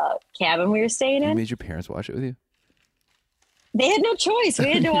little cabin we were staying You in. made your parents watch it with you? They had no choice.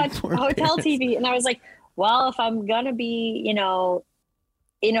 We had to watch Poor hotel parents. TV. And I was like, well, if I'm going to be, in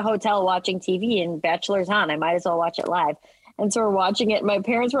a hotel watching TV and Bachelor's on, I might as well watch it live. And so we're watching it. My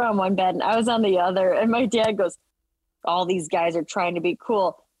parents were on one bed and I was on the other. And my dad goes, all these guys are trying to be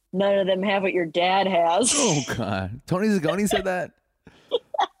cool. None of them have what your dad has. Oh, God. Tony Zagoni said that?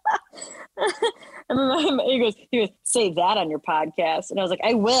 And he goes, say that on your podcast. And I was like,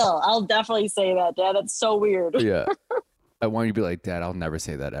 I will. I'll definitely say that, Dad. That's so weird. Yeah. I want you to be like, Dad, I'll never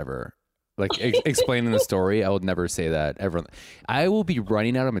say that ever. Like explaining the story, I would never say that ever. I will be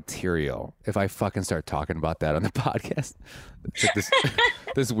running out of material if I fucking start talking about that on the podcast. It's like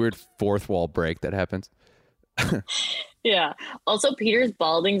this weird fourth wall break that happens. Yeah. Also, Peter's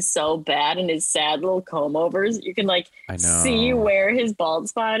balding so bad in his sad little comb overs. You can I know. see where his bald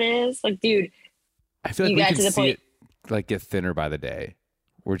spot is. Like, dude, I feel like You we got can to the see point- it like get thinner by the day.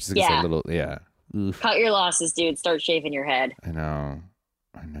 We're just gonna say a little, yeah. Oof. cut your losses, dude. Start shaving your head. I know.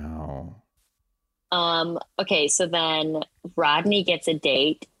 Okay, so then Rodney gets a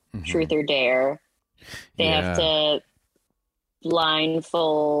date, Mhm. truth or dare. They have to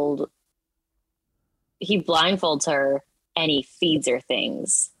blindfold. He blindfolds her and he feeds her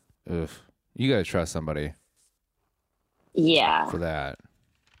things. Oof. You gotta trust somebody Yeah. for that.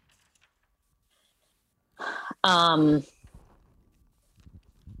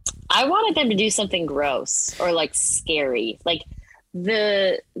 I wanted them to do something gross or like scary. Like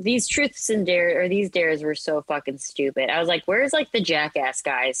these truths and dare or these dares were so fucking stupid. I was like, where's like the Jackass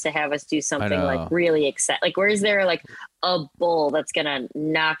guys to have us do something know. like really exciting? Like, where's there like a bull that's gonna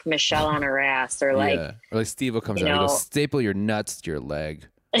knock Michelle on her ass or like, yeah. Or like Steve comes you out and he know- goes, staple your nuts to your leg.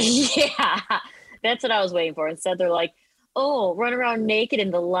 yeah, that's what I was waiting for. Instead, they're like, oh, run around naked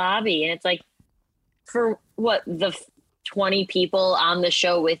in the lobby, and it's like, for what, the 20 people on the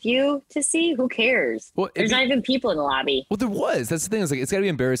show with you to see? Who cares? Well, There's not even people in the lobby. Well, there was. That's the thing. It's like, it's got to be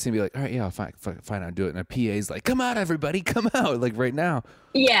embarrassing to be like, all right, yeah, fine, I'll do it. And a PA's like, come out, everybody, come out, like right now.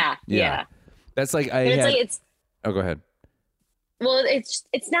 Yeah. That's like, But it's oh, go ahead. well,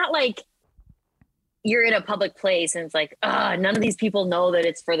 it's not like you're in a public place and it's like, none of these people know that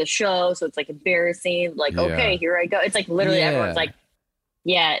it's for the show. So it's like embarrassing. Like, Yeah. okay, here I go. It's like literally Yeah. everyone's like,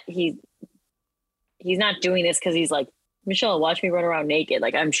 yeah, he's not doing this because he's like, Michelle, watch me run around naked.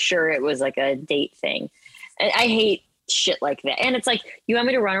 Like, I'm sure it was like a date thing. And I hate shit like that. And it's like, you want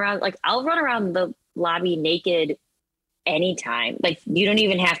me to run around? Like, I'll run around the lobby naked anytime. Like, you don't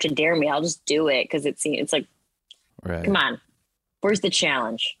even have to dare me. I'll just do it because it's like, Right. come on. Where's the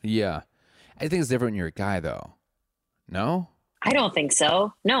challenge? Yeah. I think it's different when you're a guy, though. No? I don't think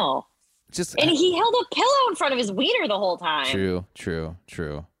so. No. Just And he held a pillow in front of his wiener the whole time.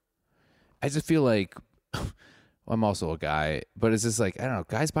 True. I just feel like I'm also a guy, but it's just like, I don't know,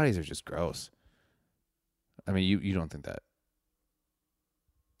 guys' bodies are just gross. I mean, you don't think that.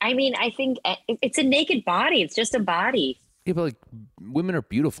 I mean, I think it's a naked body. It's just a body. Yeah, but like women are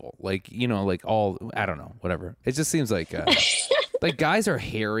beautiful. Like, like all, I don't know, whatever. It just seems like like guys are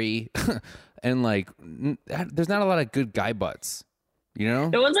hairy and like there's not a lot of good guy butts, No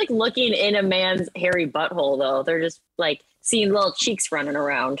one's like looking in a man's hairy butthole though. They're just like seeing little cheeks running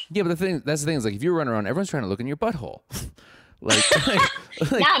around. Yeah, but that's the thing is like if you run around, everyone's trying to look in your butthole. like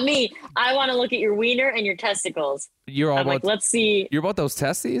Not me. I want to look at your wiener and your testicles. you're all I'm like, about let's see. you're about those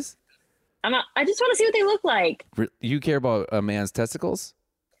testes? I just want to see what they look like. You care about a man's testicles?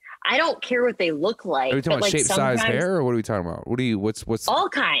 I don't care what they look like. Are we talking but, about like, shape, size, sometimes- hair, or what are we talking about? What's All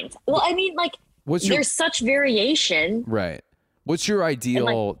kinds. Well, I mean, like, what's your there's such variation. right? What's your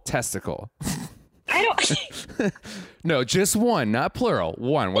ideal testicle? I don't. No, just one, not plural.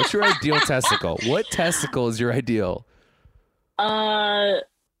 One. What's your ideal testicle? What testicle is your ideal? A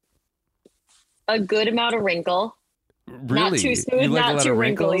good amount of wrinkle. Really? too smooth, You like not a lot too of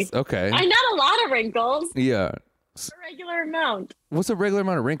wrinkles? wrinkly. Okay. I not a lot of wrinkles. Yeah. A regular amount. What's a regular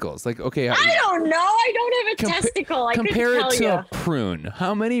amount of wrinkles? Like, okay, I don't know. I don't have a testicle. I couldn't compare tell it to you. a prune.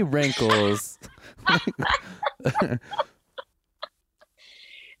 How many wrinkles?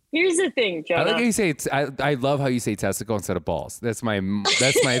 Here's the thing, I Jonah. like how you say. I love how you say testicle instead of balls. That's my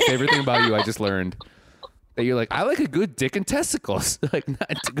favorite thing about you. I just learned that you're like, I like a good dick and testicles, like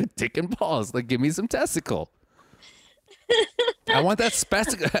not a good dick and balls. Like, give me some testicle. I want that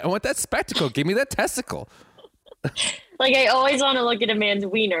spectacle. I want that spectacle. Give me that testicle. Like, I always want to look at a man's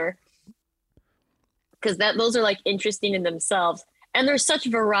wiener because those are like interesting in themselves. And there's such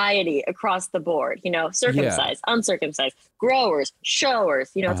variety across the board, circumcised, uncircumcised, growers,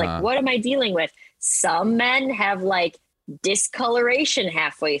 showers. It's like, what am I dealing with? Some men have like discoloration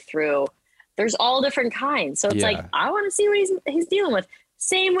halfway through. There's all different kinds. So it's like, I want to see what he's dealing with.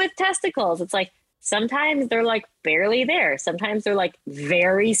 Same with testicles. It's like, sometimes they're like barely there. Sometimes they're like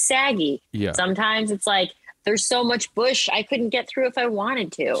very saggy. Yeah. Sometimes it's like, there's so much bush I couldn't get through if I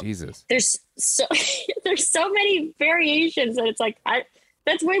wanted to. Jesus. There's so many variations, and it's like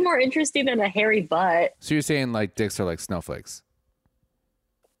that's way more interesting than a hairy butt. So you're saying like dicks are like snowflakes?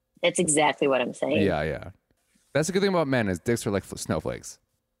 That's exactly what I'm saying. Yeah. That's the good thing about men is dicks are like snowflakes.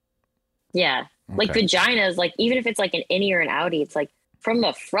 Yeah. Okay. Like vaginas, like even if it's like an innie or an outie, it's like from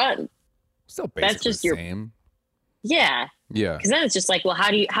the front. Still basically That's just the same. Yeah. Yeah. Because then it's just like, well,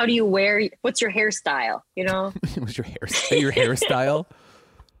 how do you wear? What's your hairstyle? What's your hairstyle? Your hairstyle?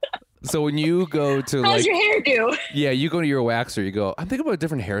 So when you go to how's your hair do? Yeah, you go to your waxer. You go, I'm thinking about a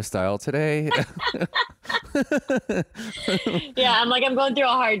different hairstyle today. Yeah, I'm going through a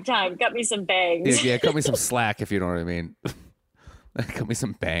hard time. Cut me some bangs. Yeah, cut me some slack if you know what I mean. Cut me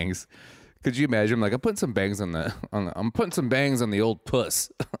some bangs. Could you imagine? I'm putting some bangs on I'm putting some bangs on the old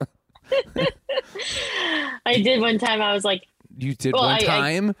puss. I did one time. I was like, you did one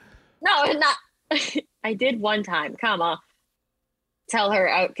time? No, not. I did one time. Come on. Tell her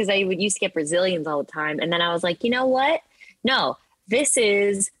out because I used to get Brazilians all the time. And then I was like, you know what? No, this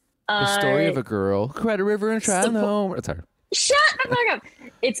is the story of a girl who had a river and tried home. It's her. Shut the fuck up.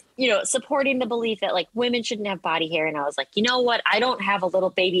 It's, supporting the belief that like women shouldn't have body hair. And I was like, you know what? I don't have a little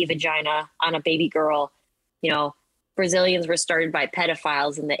baby vagina on a baby girl. Brazilians were started by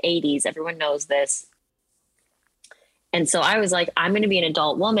pedophiles in the 80s. Everyone knows this. And so I was like, I'm going to be an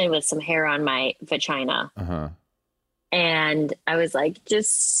adult woman with some hair on my vagina. Uh-huh. And I was like, can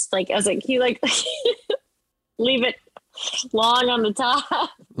you leave it long on the top,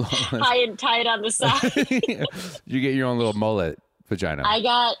 high and tight on the side? You get your own little mullet vagina. I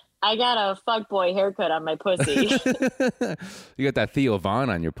got a fuckboy haircut on my pussy. You got that Theo Von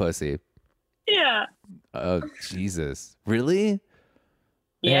on your pussy. Yeah. Oh, Jesus. Really?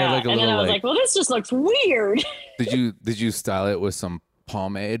 Yeah. And then I was like, well, this just looks weird. Did you style it with some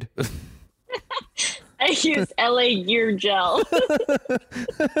pomade? I used LA Gear gel.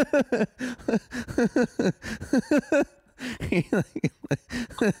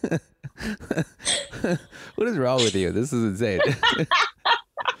 What is wrong with you? This is insane.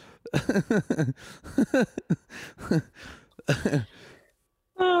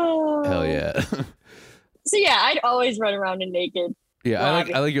 Hell yeah. So yeah, I'd always run around in naked. Yeah,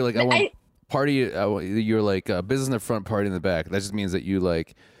 I like you're like I want party. You're like business in the front, party in the back. That just means that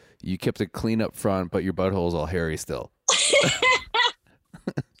you kept it clean up front, but your butthole's all hairy still.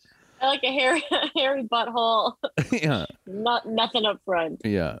 I like a hairy butthole. Yeah. Nothing up front.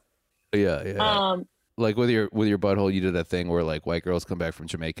 Yeah. Like with your butthole, you did that thing where like white girls come back from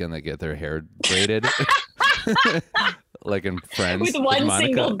Jamaica and they get their hair braided. Like in Friends. With one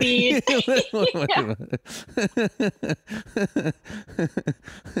single bead. A little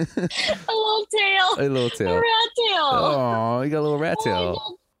tail. A little tail. A rat tail. Oh, you got a little rat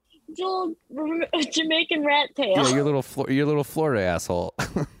tail. Little Jamaican rat tail. Yeah, your little Florida asshole.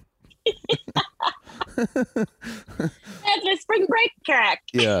 That's a spring break track.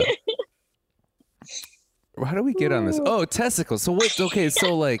 Yeah. How do we get on this? Oh, testicles. So what? Okay,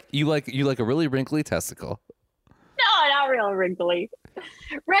 so like you like a really wrinkly testicle. No, not real wrinkly.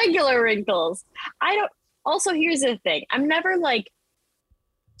 Regular wrinkles. I don't. Also, here's the thing. I'm never like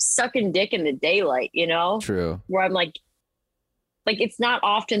sucking dick in the daylight. True. Where I'm like it's not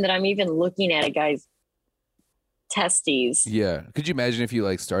often that I'm even looking at a guy's testes. Yeah. Could you imagine if you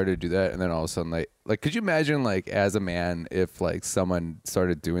like started to do that and then all of a sudden like could you imagine like as a man if like someone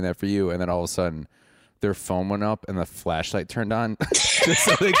started doing that for you and then all of a sudden their phone went up and the flashlight turned on just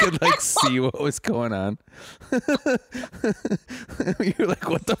so they could like see what was going on? You're like,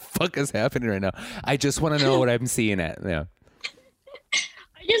 what the fuck is happening right now? I just want to know what I'm seeing at. Yeah.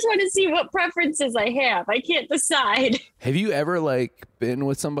 I just want to see what preferences I have. I can't decide. Have you ever like been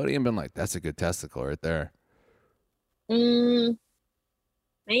with somebody and been like, that's a good testicle right there?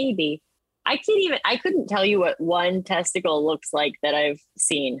 Maybe. I couldn't tell you what one testicle looks like that I've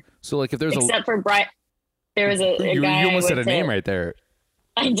seen. So like if there's except for Brian, there was a guy. You almost said a name right there.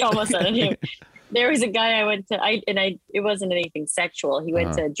 I almost said a name. There was a guy I went to, it wasn't anything sexual. He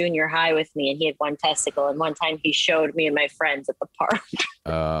went to junior high with me and he had one testicle. And one time he showed me and my friends at the park.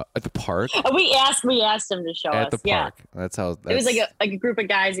 At the park? We asked him to show us. At the park. Yeah. That's how. It was like a group of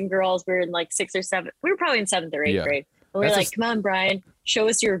guys and girls. We were in like 6th or 7th. We were probably in 7th or 8th grade. And we were like, come on, Brian, show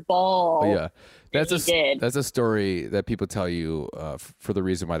us your ball. Yeah. That's he did. That's a story that people tell you for the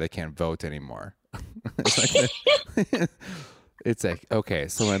reason why they can't vote anymore. It's like, okay,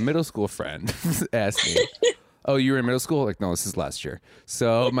 so my middle school friend asked me, "Oh, you were in middle school?" Like, no, this is last year.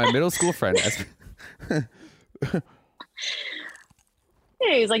 So my middle school friend asked me.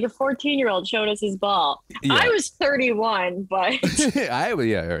 Hey, he's like a 14-year-old showed us his ball. Yeah. I was 31, but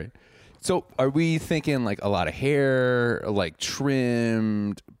Yeah, all right. So are we thinking like a lot of hair, like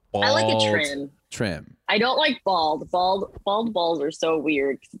trimmed, bald? I like a trim. Trim. I don't like bald. Bald balls are so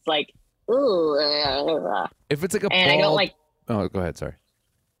weird. It's like, ooh. If it's like a And bald, I don't like, oh, go ahead. Sorry.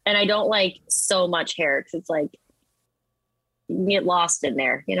 and I don't like so much hair because it's like you get lost in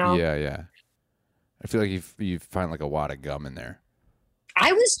there, you know? Yeah. I feel like you find like a wad of gum in there.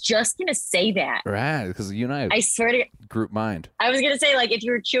 I was just gonna say that. Right, because you and I I swear to, group mind. I was gonna say, like, if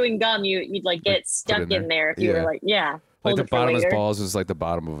you were chewing gum, you'd like get stuck in there. If you were like, yeah, Like hold the it for bottom of his later. balls is like the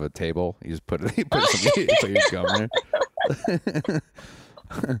bottom of a table. You just put you put your gum there.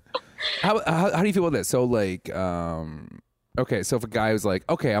 How do you feel about this? So like, okay, so if a guy was like,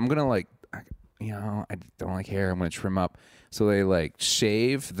 okay, I'm gonna like, you know, I don't like hair, I'm gonna trim up. So they like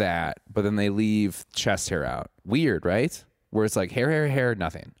shave that, but then they leave chest hair out. Weird, right? Where it's like hair,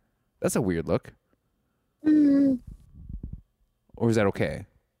 nothing. That's a weird look. Mm, Or is that okay?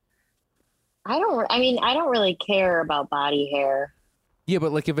 I don't really care about body hair. Yeah,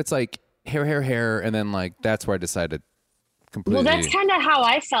 but like if it's like hair, and then like that's where I decided completely. Well, that's kind of how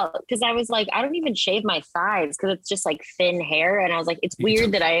I felt because I was like, I don't even shave my thighs because it's just like thin hair, and I was like, it's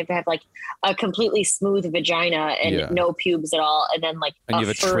weird that I have to have like a completely smooth vagina and no pubes at all, and then like and you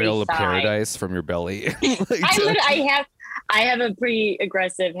have a trail of thigh. paradise from your belly. Like, I have a pretty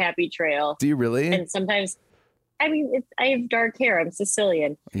aggressive happy trail, do you really? and sometimes, I have dark hair. I'm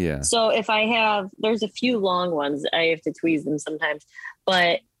Sicilian, Yeah. so if there's a few long ones, I have to tweeze them sometimes,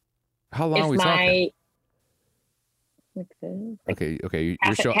 but How long if are we talking? Okay.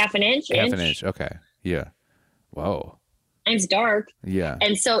 You're half an inch. half an inch. Okay. Yeah. Whoa. And it's dark. Yeah.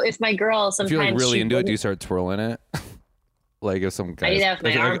 And so if my girl If sometimes you're like really she into it, do you wouldn't- start twirling it? Like if some guy, I do that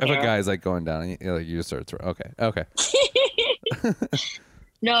with my arm if a hair. guy's like going down, and you just start twirling. Okay.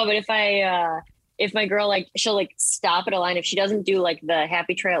 No, but if my girl she'll like stop at a line, if she doesn't do like the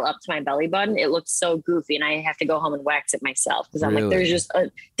happy trail up to my belly button, it looks so goofy, and I have to go home and wax it myself because I'm like, Really? there's just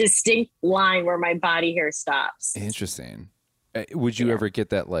a distinct line where my body hair stops. Interesting. Would you ever get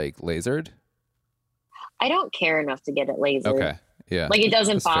that like lasered? I don't care enough to get it lasered. Okay. Yeah. Like it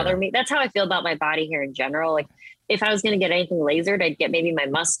doesn't That's bother fair. me. That's how I feel about my body hair in general. Like if I was going to get anything lasered, I'd get maybe my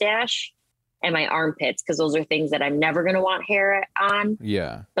mustache and my armpits because those are things that I'm never going to want hair on.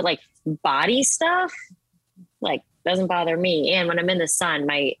 Yeah. But like body stuff, like doesn't bother me. And when I'm in the sun,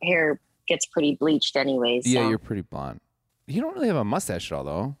 my hair gets pretty bleached anyways. Yeah, so. you're pretty blonde. You don't really have a mustache at all,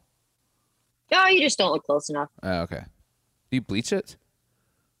 though. No, you just don't look close enough. Okay. Do you bleach it?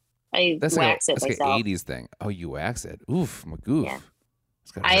 I That's wax like it that's myself. like an 80s thing. Oh, you wax it. Oof, I'm a goof. Yeah.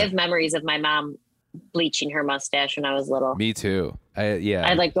 It's gotta I hurt. have memories of my mom bleaching her mustache when I was little. Me too. Yeah.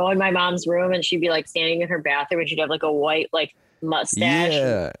 I'd like go in my mom's room and she'd be like standing in her bathroom and she'd have like a white like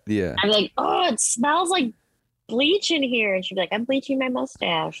mustache. Yeah. I'm like, oh, it smells like bleach in here. And she'd be like, I'm bleaching my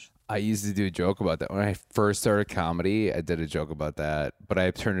mustache. I used to do a joke about that when I first started comedy. I did a joke about that, but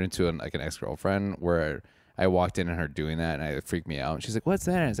I turned it into an ex-girlfriend where I walked in on her doing that, and it freaked me out. And she's like, "What's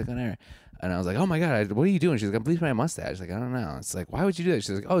that?" And I was like, "Oh, there." And I was like, "Oh my god, what are you doing?" She's like, "I'm bleaching my mustache." Like, I don't know. It's like, why would you do that?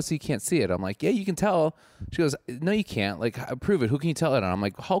 She's like, "Oh, so you can't see it." I'm like, "Yeah, you can tell." She goes, "No, you can't. Like, prove it. Who can you tell it on?" I'm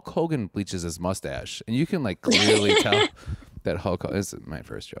like, "Hulk Hogan bleaches his mustache, and you can like clearly tell that Hulk." This is my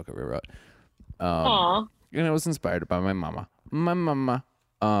first joke I ever wrote. Aw, And it was inspired by my mama. My mama.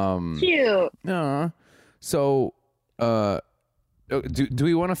 cute. So, do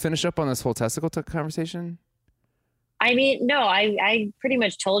we want to finish up on this whole testicle conversation? I mean, no, I pretty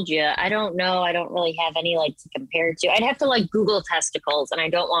much told you. I don't know. I don't really have any like to compare to. I'd have to like Google testicles, and I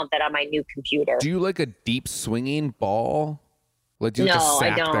don't want that on my new computer. Do you like a deep swinging ball? Like, do you like No, a I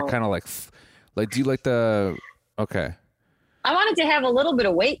sack that don't. kind of like, do you like the, okay. I want it to have a little bit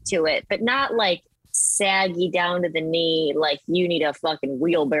of weight to it, but not like saggy down to the knee. Like you need a fucking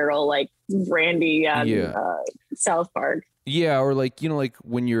wheelbarrow, like Randy on South Park. Yeah, or like, you know, like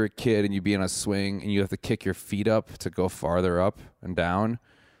when you're a kid and you be on a swing and you have to kick your feet up to go farther up and down.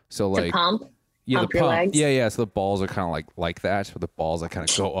 So To like, pump. yeah, pump the your pump. legs. Yeah. So the balls are kind of like that. So the balls that kind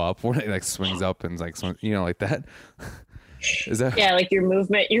of go up where it like swings up and like, you know, like that. Is that? Yeah, like your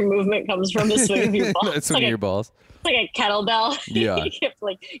movement comes from the swing of your balls. That's swinging your balls. It's like a kettlebell. Yeah. You have to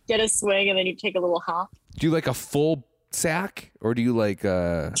like get a swing and then you take a little hop. Do you like a full sack or do you like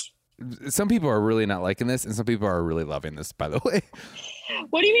some people are really not liking this, and some people are really loving this. By the way,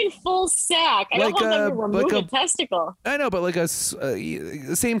 What do you mean full sack? I don't Like want them to a- remove like a testicle. I know, but like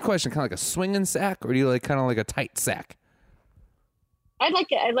same question, kind of like a swinging sack, or do you like kind of like a tight sack? I'd like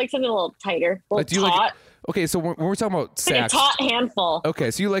something a little tighter, a Like, do little you taut, Okay, so when we're talking about like a sacks, taut handful.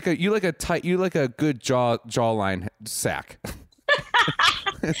 okay, so you like a good jawline sack.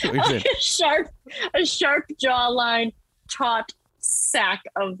 That's what you're saying. a sharp jawline, taut sack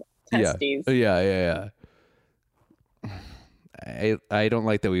of testes. Yeah. I don't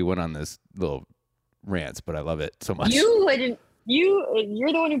like that we went on this little rants, but I love it so much. You wouldn't.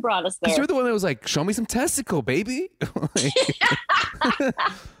 You're the one who brought us Because there. you're the one that was like, show me some testicle, baby. Like,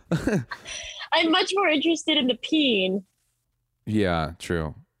 I'm much more interested in the peen. yeah,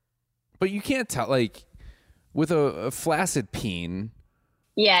 true. But you can't tell, like, with a flaccid peen.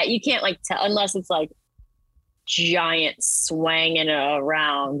 Yeah, you can't like tell unless it's like giant swanging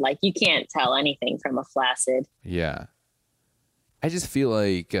around. Like you can't tell anything from a flaccid. Yeah. I just feel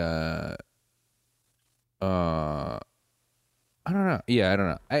like, I don't know. Yeah, I don't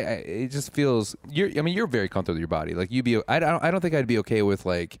know. It just feels you're very comfortable with your body. Like I don't think I'd be okay with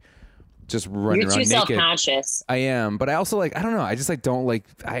like just running You're around too naked. self-conscious. I am, but I also like I don't know. I just like don't like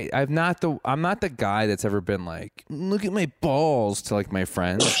I'm not the guy that's ever been like look at my balls to like my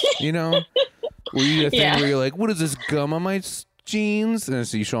friends, you know? Where you do the thing Yeah. where you're like, what is this gum on my jeans? And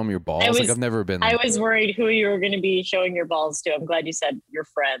so you show them your balls. Like I've never been. I Like, was worried who you were going to be showing your balls to. I'm glad you said your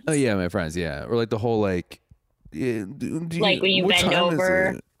friends. oh yeah, my friends. Yeah, or like the whole like. Yeah, Like when you what bend time is over.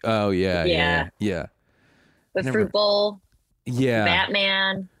 it? Oh yeah. The Never- fruit bowl, Yeah.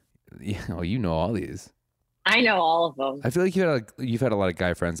 Batman. Yeah. Oh, you know all these. I know all of them. I feel like you've had a lot of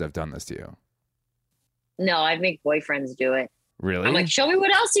guy friends that have done this to you. No, I make boyfriends do it. Really? I'm like, show me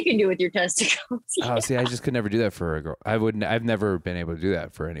what else you can do with your testicles. oh, see, I just could never do that for a girl. I've never been able to do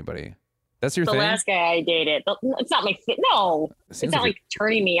that for anybody. That's your The thing. last guy I dated, it's not my no. Seems It's not like like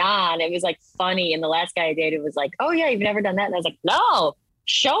turning me on. It was like funny. And the last guy I dated was like, oh yeah, you've never done that. And I was like, no,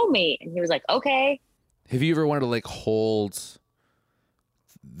 show me. And he was like, okay. Have you ever wanted to like hold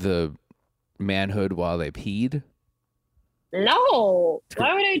the manhood while they peed? No.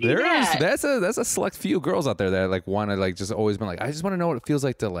 Why would I do that? That's a select few girls out there that like want to like just always been like, I just want to know what it feels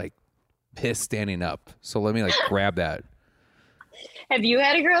like to like piss standing up. So let me like grab that. Have you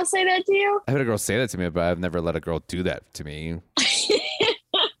had a girl say that to you? I've had a girl say that to me, but I've never let a girl do that to me.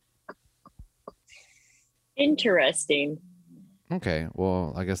 Interesting. Okay,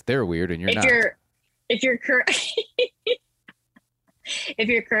 well, I guess they're weird and you're not. If your current if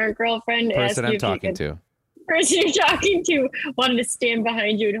your current girlfriend asked Person you I'm if talking you to. could, person you're talking to wanted to stand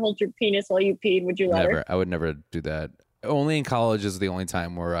behind you and hold your penis while you peed, would you let her? Never. I would never do that. Only in college is the only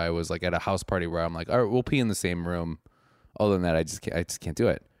time where I was like at a house party where I'm like, all right, we'll pee in the same room. Other than that, I just can't do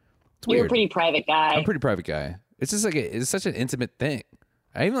it. It's You're weird. a pretty private guy. I'm a pretty private guy. It's just like it's such an intimate thing.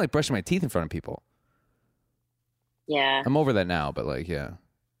 I even like brushing my teeth in front of people. Yeah. I'm over that now, but like, yeah,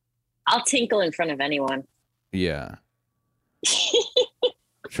 I'll tinkle in front of anyone. yeah.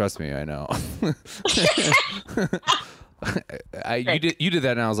 Trust me, I know. You did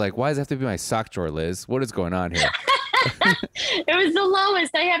that, and I was like, why does it have to be my sock drawer, Liz? What is going on here? It was the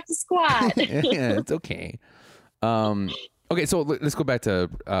lowest. I have to squat. Yeah, it's okay. Okay, so let's go back to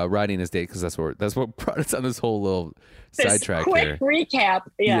riding his date because that's what brought us on this whole little This sidetrack quick here. recap.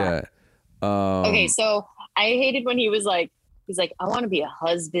 Yeah. Okay, Okay. so I hated when he's like, I want to be a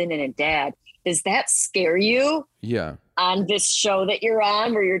husband and a dad. Does that scare you Yeah. on this show that you're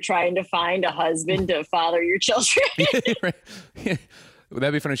on where you're trying to find a husband to father your children? Right. Yeah.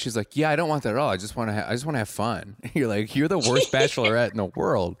 That'd be funny. She's like, yeah, I don't want that at all. I just want to have fun. You're like, you're the worst bachelorette in the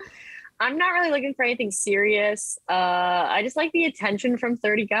world. I'm not really looking for anything serious. I just like the attention from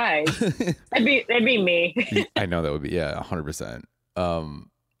 30 guys. That'd be me. I know that would be 100%.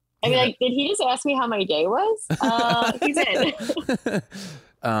 I'd be like, did he just ask me how my day was? He's in.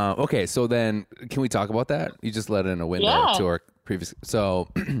 Okay, so then can we talk about that? You just let in a window Yeah. to our previous. So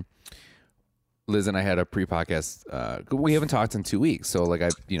Liz and I had a pre-podcast. We haven't talked in 2 weeks, so like Yeah,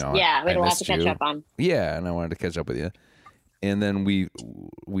 we I had a lot missed to catch you. up on. Yeah, and I wanted to catch up with you. And then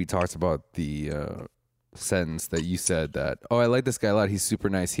we talked about the sentence that you said that, oh, I like this guy a lot. He's super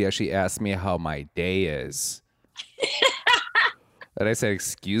nice. He actually asked me how my day is. And I said,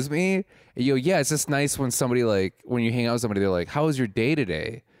 excuse me? And you go, yeah, it's just nice when somebody like, when you hang out with somebody, they're like, how was your day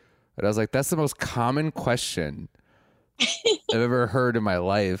today? And I was like, that's the most common question I've ever heard in my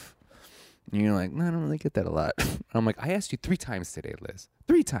life. And you're like, no, I don't really get that a lot. And I'm like, I asked you 3 times today, Liz.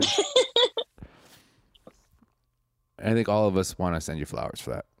 3 times. I think all of us want to send you flowers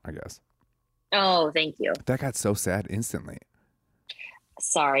for that, I guess. Oh, thank you. That got so sad instantly.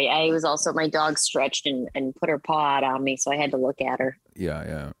 Sorry, I was also my dog stretched and put her paw out on me, so I had to look at her.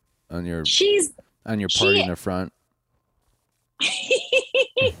 Yeah. On your She's party in the front.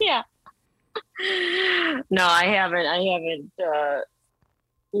 yeah. No, I haven't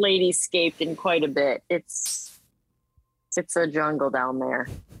ladyscaped in quite a bit. It's a jungle down there.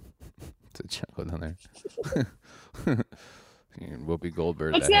 It's a jungle down there. Whoopi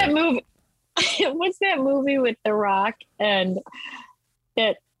Goldberg. What's that movie? What's that movie with The Rock and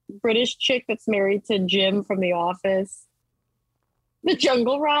that British chick that's married to Jim from The Office? The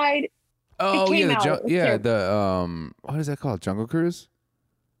Jungle Ride. Oh yeah, the what is that called? Jungle Cruise?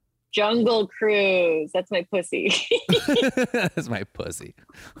 Jungle Cruise. That's my pussy. That's my pussy.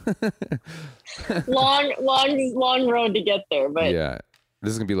 long road to get there, but yeah,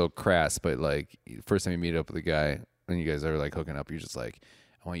 this is gonna be a little crass, but like first time you meet up with a guy and you guys are like hooking up, you're just like,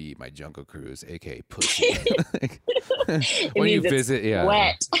 I want you to eat my Jungle Cruise, aka pussy. When you visit, yeah,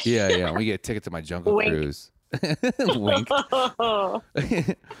 wet. yeah, when we get a ticket to my Jungle Wink. Cruise. Wink.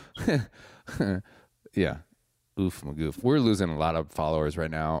 Yeah. Oof, magoof. We're losing a lot of followers right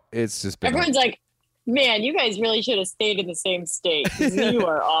now. It's just been Everyone's like, man, you guys really should have stayed in the same state. 'Cause you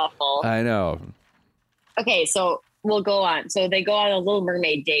are awful. I know. Okay, so we'll go on. So they go on a Little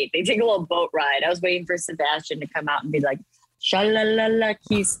Mermaid date. They take a little boat ride. I was waiting for Sebastian to come out and be like, sha-la-la-la,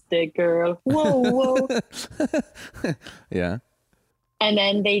 kiss the girl. Whoa, whoa. Yeah. And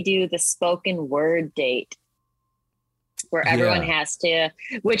then they do the spoken word date where everyone has to,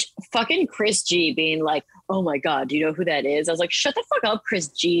 which fucking Chris G being like, oh my God, do you know who that is? I was like, shut the fuck up, Chris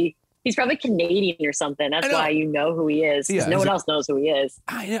G. He's probably Canadian or something. That's why you know who he is. Because no one else knows who he is.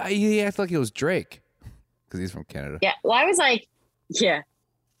 He acted like it was Drake because he's from Canada. Yeah. Well, I was like, yeah.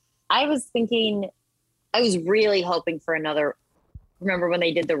 I was thinking, I was really hoping for another. Remember when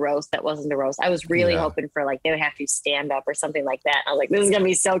they did the roast? That wasn't the roast. I was really hoping for like they would have to stand up or something like that. I was like, this is gonna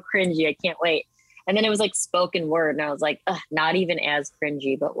be so cringy. I can't wait. And then it was like spoken word, and I was like, not even as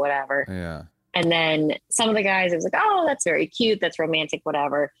cringy, but whatever. Yeah. And then some of the guys, it was like, oh, that's very cute, that's romantic,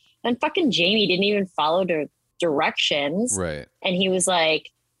 whatever. And fucking Jamie didn't even follow the directions, right? And he's like,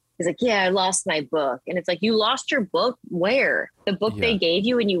 yeah, I lost my book, and it's like, you lost your book where? The book they gave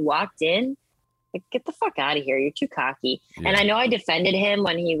you when you walked in. Like, get the fuck out of here. You're too cocky. Yeah. And I know I defended him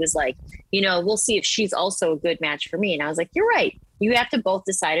when he was like, we'll see if she's also a good match for me. And I was like, you're right. You have to both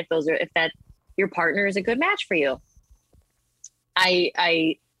decide if that your partner is a good match for you.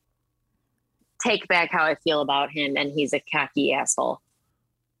 I take back how I feel about him, and he's a cocky asshole.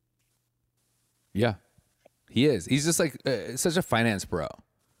 Yeah, he is. He's just like such a finance bro.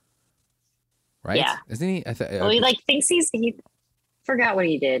 Right? Yeah. Isn't he? He like thinks he forgot what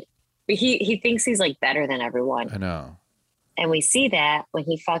he did. But he thinks he's like better than everyone. I know. And we see that when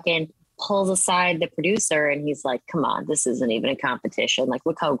he fucking pulls aside the producer and he's like, come on, this isn't even a competition. Like,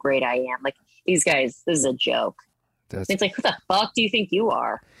 look how great I am. Like, these guys, this is a joke. It's like, who the fuck do you think you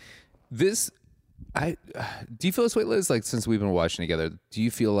are? Do you feel this way, Liz? Like, since we've been watching together, do you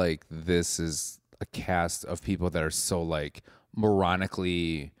feel like this is a cast of people that are so like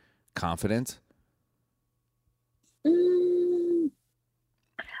moronically confident?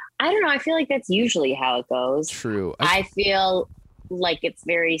 I don't know. I feel like that's usually how it goes. True. I feel like it's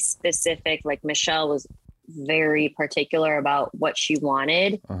very specific. Like Michelle was very particular about what she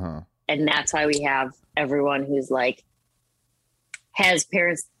wanted. And that's why we have everyone who's like, has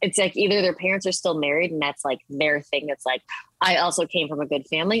parents. It's like either their parents are still married and that's like their thing. That's like, I also came from a good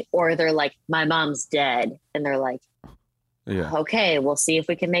family, or they're like, my mom's dead. And they're like, okay, we'll see if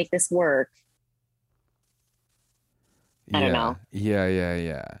we can make this work. I don't know. Yeah.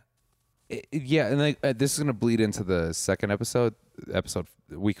 And like this is gonna bleed into the second episode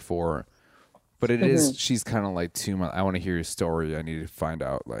week 4, but it is. She's kind of like 2 months. I want to hear your story. I need to find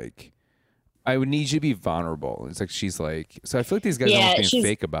out. Like, I would need you to be vulnerable. It's like she's like. So I feel like these guys are almost being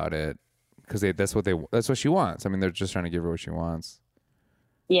fake about it because that's what she wants. I mean, they're just trying to give her what she wants.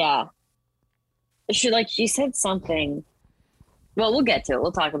 Yeah. She said something. Well, we'll get to it.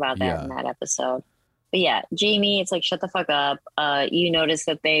 We'll talk about that in that episode. But yeah, Jamie, it's like, shut the fuck up. You notice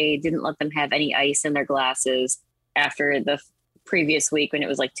that they didn't let them have any ice in their glasses after the previous week when it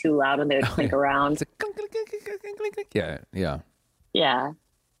was like too loud when they would clink around. Yeah.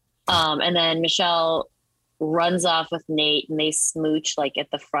 And then Michelle runs off with Nate and they smooch like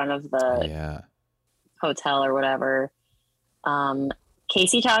at the front of the hotel or whatever.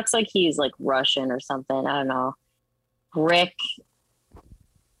 Casey talks like he's like Russian or something. I don't know. Rick,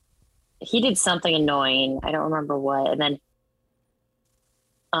 he did something annoying. I don't remember what. And then,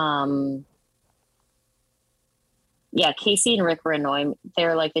 Casey and Rick were annoying.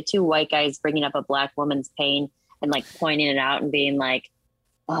 They're like the two white guys bringing up a black woman's pain and like pointing it out and being like,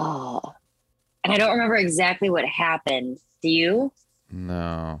 Oh, and I don't remember exactly what happened. Do you?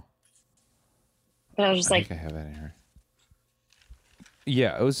 No. But I was just I like, think I have that in here.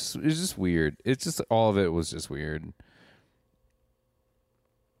 Yeah, it was just weird. It's just all of it was just weird.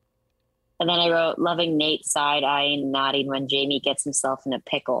 and then I wrote, loving Nate side eyeing, nodding when Jamie gets himself in a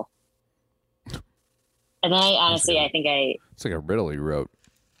pickle. And then I honestly, I think It's like a riddle you wrote.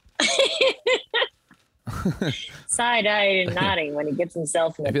 side eyeing and nodding when he gets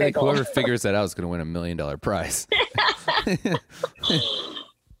himself in a I feel like pickle. whoever figures that out is going to win $1 million prize.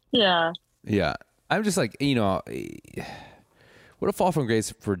 Yeah. Yeah. I'm just like, what a fall from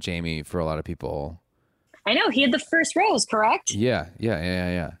grace for Jamie for a lot of people. I know. He had the first rose, correct? Yeah.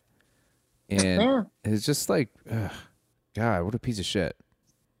 And Yeah. it's just like, ugh, God, what a piece of shit.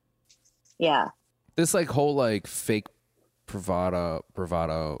 Yeah. This like whole like fake bravado,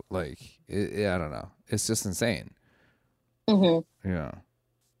 like, I don't know. It's just insane. Mm-hmm. Yeah.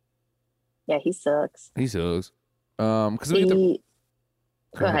 Yeah, he sucks. He sucks. Because we get the...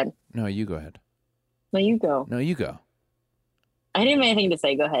 Go ahead. No, you go ahead. No, you go. No, you go. I didn't have anything to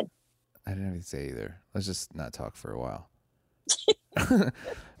say. Go ahead. I didn't have anything to say either. Let's just not talk for a while.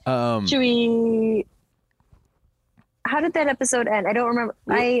 Should we? How did that episode end? I don't remember.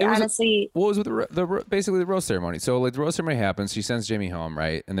 I honestly. What was with basically the rose ceremony? So like the rose ceremony happens, she sends Jamie home,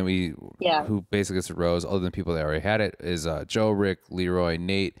 right? And then who basically gets the rose, other than people that already had it, is Joe, Rick, Leroy,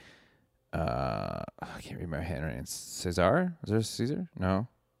 Nate. I can't remember my handwriting. Cesar? Is there Caesar? No.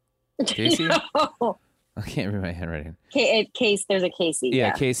 Casey? No. I can't remember my handwriting. Case. There's a Casey.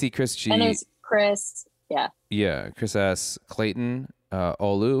 Yeah, Casey, Chris G. And there's Chris. Yeah. Yeah, Chris S. Clayton,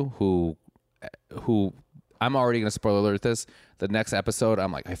 Olu, who I'm already gonna spoiler alert this. The next episode,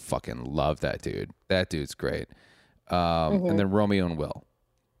 I'm like, I fucking love that dude. That dude's great. And then Romeo and Will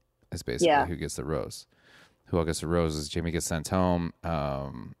is basically who gets the rose. Who all gets the rose is Jamie gets sent home.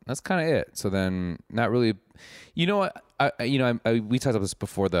 That's kind of it. So then, not really. You know what? We talked about this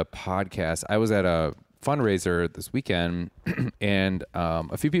before the podcast. I was at a fundraiser this weekend, and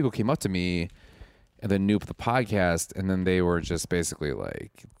a few people came up to me and then knew the podcast, and then they were just basically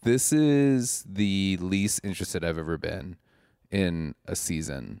like, "This is the least interested I've ever been in a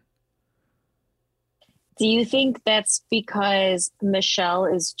season." Do you think that's because Michelle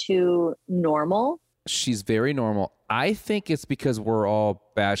is too normal? She's very normal. I think it's because we're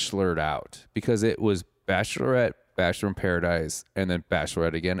all bachelored out, because it was Bachelorette, Bachelor in Paradise, and then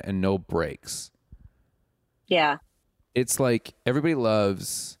Bachelorette again, and no breaks. Yeah. It's like everybody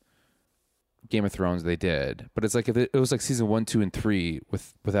loves Game of Thrones. They did, but it's like if it was like season 1, 2, and 3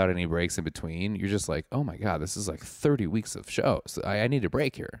 without any breaks in between. You're just like, oh my god, this is like 30 weeks of shows. I need a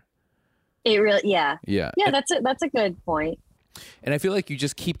break here. It really, yeah. Yeah. That's a good point. And I feel like you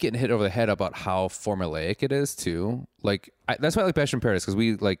just keep getting hit over the head about how formulaic it is too. Like that's why I like Bachelor in Paradise, because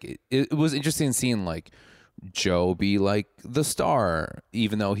we like it was interesting seeing like Joe be like the star,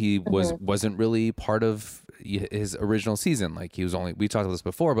 even though he wasn't really part of his original season. Like he was only, we talked about this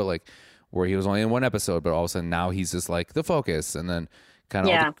before, but like where he was only in one episode, but all of a sudden now he's just like the focus, and then kind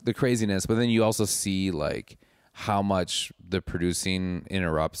of all the craziness. But then you also see like how much the producing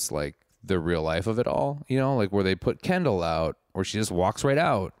interrupts like the real life of it all, like where they put Kendall out, or she just walks right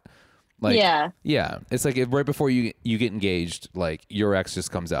out. Like, yeah. It's like right before you get engaged, like your ex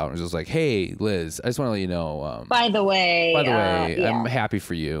just comes out and is just like, "Hey, Liz, I just want to let you know. By the way, I'm happy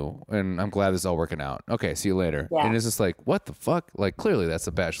for you, and I'm glad this is all working out. Okay, see you later." Yeah. And it's just like, what the fuck? Like clearly that's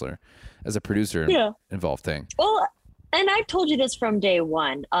a Bachelor as a producer involved thing. Well, and I've told you this from day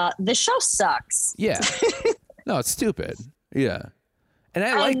one. The show sucks. Yeah. No, it's stupid. Yeah. And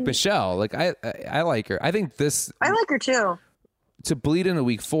I like Michelle. Like I like her. I think this. I like her too. To bleed into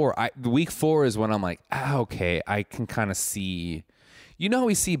week 4, week 4 is when I'm like, okay, I can kind of see. You know how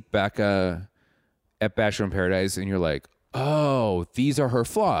we see Becca at Bachelor in Paradise, and you're like, oh, these are her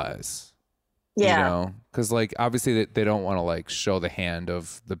flaws. Yeah. Because like obviously they don't want to like show the hand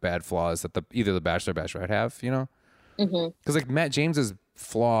of the bad flaws that either the Bachelor or Bachelorette have. Because like Matt James's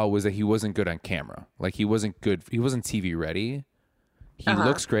flaw was that he wasn't good on camera. Like he wasn't good. He wasn't TV ready. He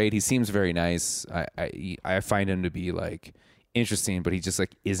looks great. He seems very nice. I find him to be like interesting, but he just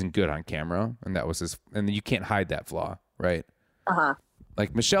like isn't good on camera, and that was his. And you can't hide that flaw, right?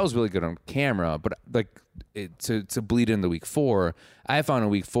 Like Michelle's really good on camera, but like to bleed into week 4, I found in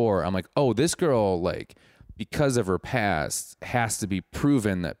week 4, I'm like, oh, this girl, like because of her past, has to be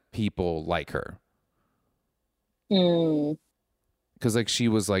proven that people like her. Because like she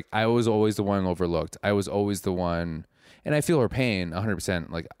was like, I was always the one overlooked. I was always the one. And I feel her pain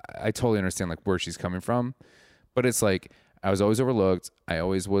 100%. Like I totally understand like where she's coming from, but it's like I was always overlooked. I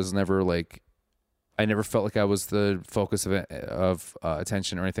always was never like, I never felt like I was the focus of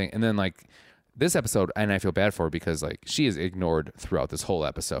attention or anything. And then like this episode, and I feel bad for her because like she is ignored throughout this whole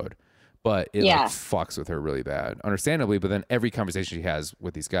episode, but it like fucks with her really bad, understandably. But then every conversation she has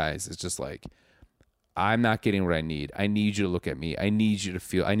with these guys is just like, I'm not getting what I need. I need you to look at me. I need you to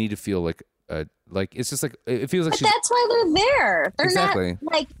feel. I need to feel like it's just like it feels like. But that's why they're there. They're exactly.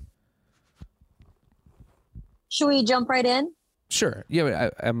 not like. Should we jump right in? Sure. Yeah,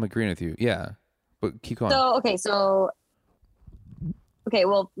 but I'm agreeing with you. Yeah, but keep going.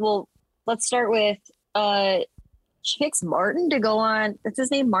 Well, let's start with. She picks Martin to go on. What's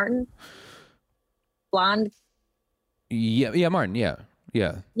his name? Martin. Blonde. Yeah, Martin. Yeah.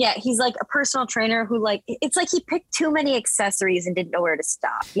 Yeah, he's like a personal trainer who like it's like he picked too many accessories and didn't know where to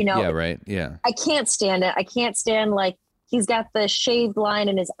stop, you know? Yeah, right. Yeah. I can't stand it. I can't stand like he's got the shaved line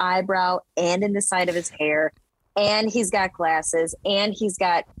in his eyebrow and in the side of his hair, and he's got glasses and he's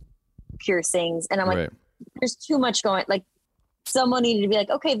got piercings. And I'm like, there's too much going. Like someone needed to be like,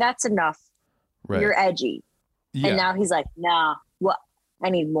 okay, that's enough. Right. You're edgy. Yeah. And now he's like, nah, what? I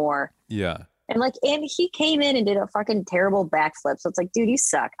need more. Yeah. And he came in and did a fucking terrible backflip. So it's like, dude, you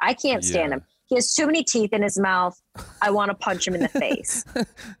suck. I can't stand him. He has too many teeth in his mouth. I want to punch him in the face.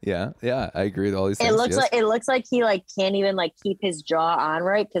 Yeah, I agree with all these things. It looks like he like can't even like keep his jaw on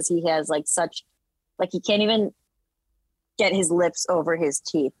right because he has like such like he can't even get his lips over his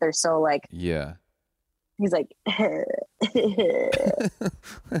teeth. They're so like he's like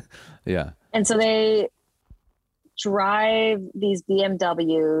yeah. And so they drive these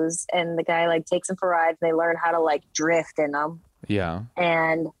BMWs and the guy like takes them for rides and they learn how to like drift in them. Yeah.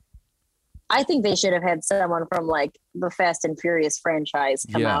 And I think they should have had someone from like the Fast and Furious franchise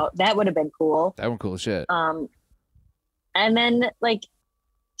come out. That would have been cool. That would cool as shit. And then like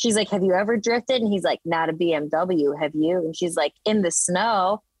she's like, have you ever drifted? And he's like, not a BMW, have you? And she's like, in the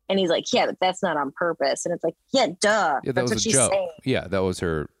snow. And he's like, yeah, but that's not on purpose. And it's like, yeah, duh. Yeah, that's what she's joke. saying. Yeah, that was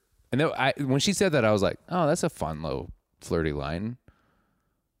her. And then when she said that, I was like, oh, that's a fun, low, flirty line.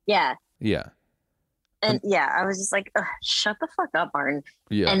 Yeah. Yeah. And I was just like, shut the fuck up, Martin.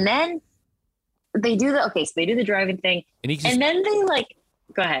 Yeah. And then they do the driving thing. And then they like,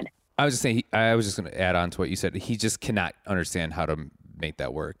 go ahead. I was just saying, I was just going to add on to what you said. He just cannot understand how to make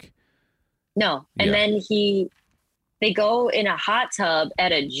that work. No. And then they go in a hot tub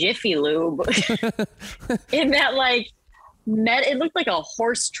at a Jiffy Lube in that like, it looked like a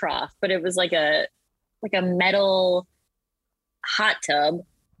horse trough, but it was like a metal hot tub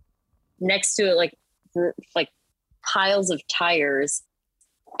next to it, like piles of tires.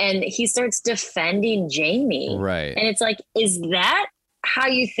 And he starts defending Jamie. Right. And it's like, is that how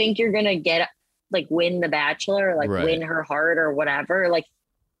you think you're going to get like win the Bachelor, or, like win her heart or whatever? Like,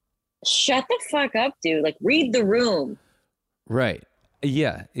 shut the fuck up, dude. Like, read the room. Right.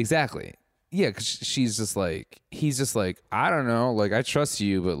 Yeah, exactly. Yeah, because he's just like, I don't know, like, I trust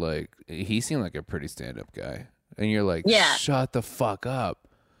you, but like, he seemed like a pretty stand-up guy. And you're like, shut the fuck up.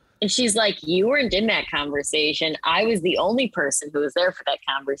 And she's like, you weren't in that conversation. I was the only person who was there for that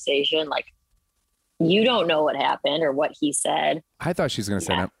conversation. Like, you don't know what happened or what he said. I thought she was going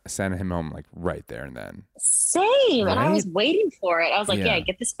to send him home like right there and then. Same. Right? And I was waiting for it. I was like,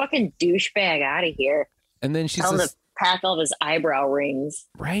 get this fucking douchebag out of here. And then she's tell him to pack all of his eyebrow rings.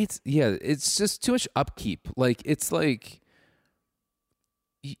 Right? Yeah. It's just too much upkeep. Like, it's like,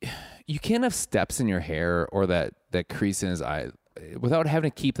 you can't have steps in your hair or that crease in his eye without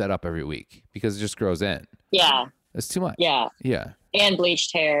having to keep that up every week because it just grows in. Yeah. It's too much. Yeah. Yeah. And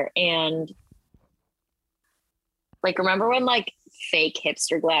bleached hair. And like, remember when like fake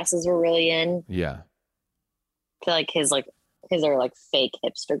hipster glasses were really in? Yeah. I feel like his are like fake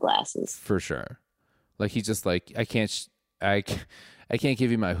hipster glasses. For sure. Like, he's just like, I can't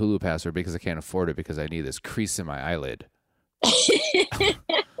give you my Hulu password because I can't afford it because I need this crease in my eyelid.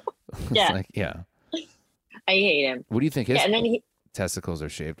 Yeah. Like, yeah. I hate him. What do you think his testicles are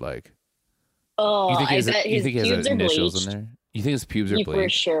shaped like? Oh, you think he has initials bleached. in there? You think his pubes are bleached? For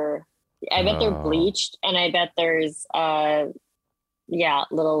sure. I bet they're bleached, and I bet there's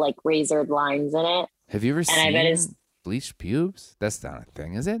little like razored lines in it. Have you ever seen bleached pubes? That's not a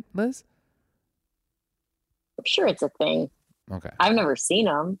thing, is it, Liz? I'm sure it's a thing. Okay. I've never seen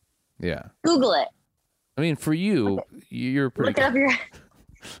them. Yeah. Google it. I mean, for you, you're pretty. Look it up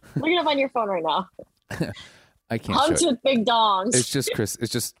on your phone right now. I can't. Hunts with big dongs. It's just Chris.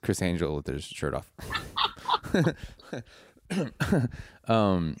 It's just Chris Angel with his shirt off.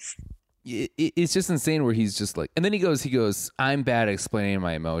 It's just insane where he's just like, and then he goes, I'm bad at explaining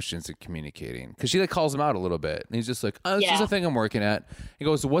my emotions and communicating. Because she like calls him out a little bit, and he's just like, oh, this is the thing I'm working at. He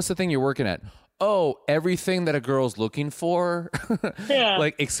goes, what's the thing you're working at? oh, everything that a girl's looking for. Yeah.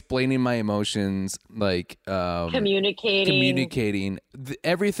 Like explaining my emotions, like Communicating.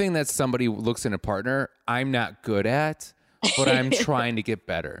 Everything that somebody looks in a partner, I'm not good at, but I'm trying to get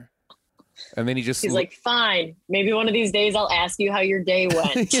better. And then He's like, fine, maybe one of these days I'll ask you how your day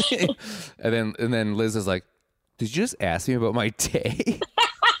went. and then Liz is like, did you just ask me about my day?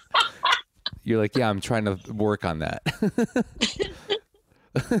 You're like, yeah, I'm trying to work on that.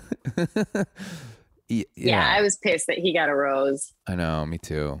 Yeah, I was pissed that he got a rose. I know, me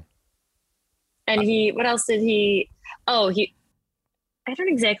too. And what else did he? I don't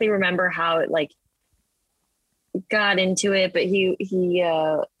exactly remember how it like got into it, but he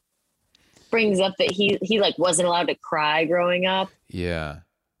brings up that he like wasn't allowed to cry growing up. Yeah.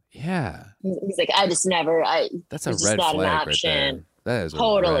 He's like, I just never. That's a red flag right there. That is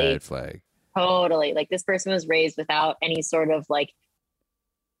a red flag. Totally. Like this person was raised without any sort of like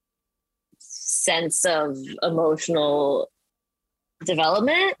sense of emotional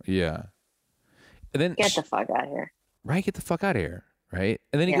development. Yeah. And then get the fuck out of here. Right, get the fuck out of here. Right.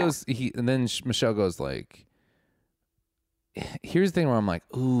 And then Michelle goes like, here's the thing where I'm like,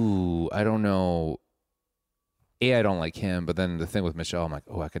 ooh, I don't know. I don't like him, but then the thing with Michelle, I'm like,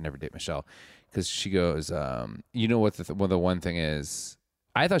 oh, I could never date Michelle, because she goes, you know what the one thing is,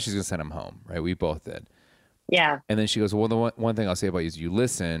 I thought she was gonna send him home, right? We both did. Yeah. And then she goes, well, the one thing I'll say about you is you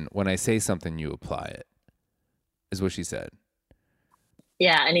listen. When I say something, you apply it, is what she said.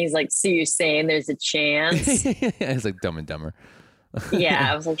 Yeah, and he's like, so you're saying there's a chance? It's like Dumb and Dumber.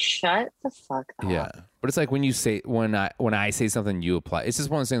 Yeah, I was like, shut the fuck up. Yeah, but it's like when I say something, you apply. It's just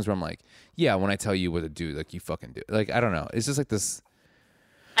one of those things where I'm like, yeah, when I tell you what to do, like you fucking do. Like I don't know. It's just like this.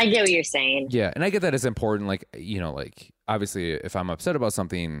 I get what you're saying. Yeah, and I get that it's important. Like like obviously, if I'm upset about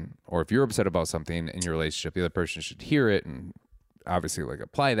something, or if you're upset about something in your relationship, the other person should hear it and obviously like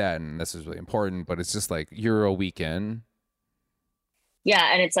apply that, and this is really important. But it's just like you're a weekend.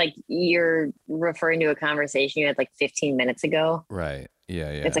 Yeah, and it's like you're referring to a conversation you had like 15 minutes ago. Right. Yeah.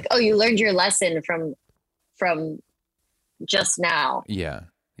 It's like, oh, you learned your lesson from just now. Yeah.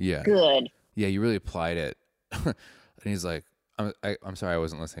 Good. Yeah, you really applied it. And he's like, I'm sorry, I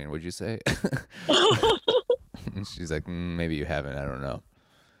wasn't listening. What'd you say? And she's like, maybe you haven't. I don't know.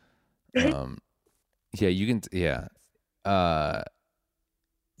 Yeah, you can. Yeah. So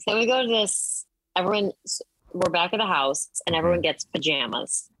we go to this. We're back at the house, and everyone gets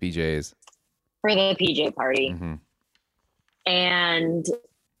pajamas. PJs. For the PJ party. Mm-hmm. And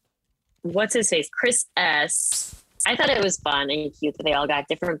what's his face? Chris S. I thought it was fun and cute that they all got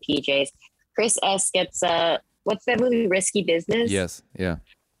different PJs. Chris S. gets what's that movie, Risky Business? Yes. Yeah.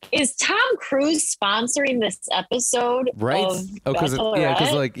 Is Tom Cruise sponsoring this episode? Right. Because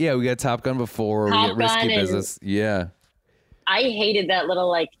we got Top Gun before. We get Risky Business. Yeah. I hated that little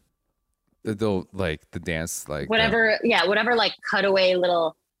like the dance whatever like cutaway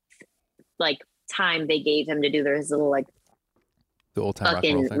little like time they gave him to do his little like the old time rock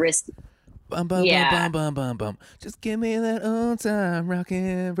and roll thing. Risky. Bum, bum, bum, bum, bum, bum. Just give me that old time rock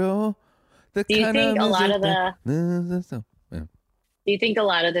and roll. Do you think a lot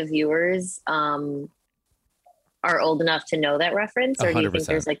of the viewers are old enough to know that reference, or 100%. Do you think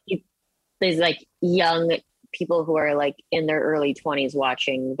there's like young people who are like in their early 20s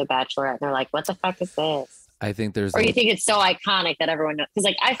watching The Bachelorette and they're like, what the fuck is this? I think there's. Or you think it's so iconic that everyone knows? Because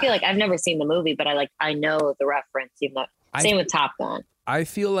like I feel like I've never seen the movie, but I know the reference. Even though, same with Top Gun. I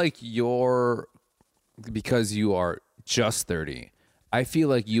feel like because you are just 30. I feel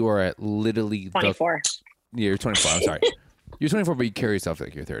like you are at literally 24. You're 24. I'm sorry. You're 24, but you carry yourself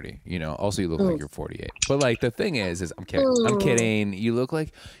like you're 30. Also you look like you're 48. But like the thing is I'm kidding. I'm kidding. You look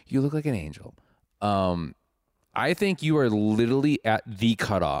like an angel. I think you are literally at the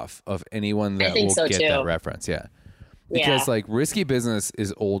cutoff of anyone that will get that reference. Yeah. Because like Risky Business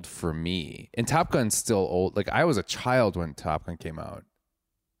is old for me, and Top Gun's still old. Like I was a child when Top Gun came out.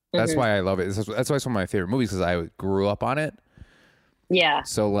 That's why I love it. That's why it's one of my favorite movies, because I grew up on it. Yeah.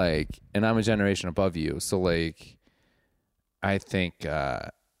 So like, and I'm a generation above you. So like, I think,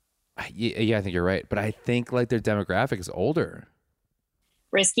 I think you're right. But I think like their demographic is older.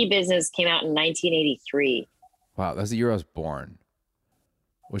 Risky Business came out in 1983. Wow, that's the year I was born.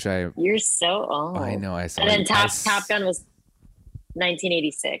 You're so old. I know. I saw. And then Top Gun was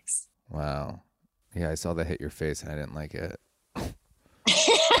 1986. Wow. Yeah, I saw that hit your face, and I didn't like it.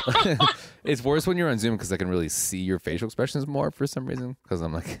 It's worse when you're on Zoom because I can really see your facial expressions more for some reason. Because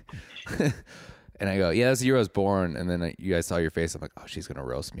I'm like, and I go, yeah, that's the year I was born. And then you guys saw your face. I'm like, oh, she's gonna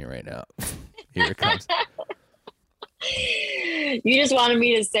roast me right now. Here it comes. You just wanted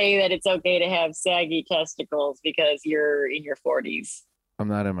me to say that it's okay to have saggy testicles because you're in your 40s. I'm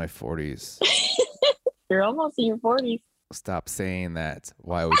not in my 40s. You're almost in your 40s. Stop saying that.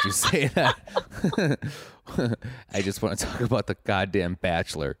 Why would you say that? I just want to talk about the goddamn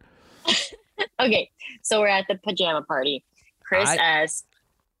Bachelor. Okay, so we're at the pajama party. Chris asked.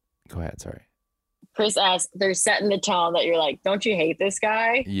 Go ahead, sorry. Chris asked, they're setting the tone that you're like, don't you hate this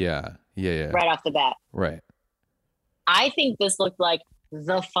guy? Yeah. Right off the bat. Right. I think this looked like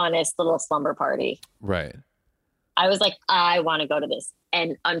the funnest little slumber party. Right. I was like, I want to go to this.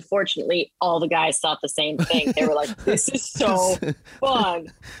 And unfortunately, all the guys thought the same thing. They were like, this is so fun.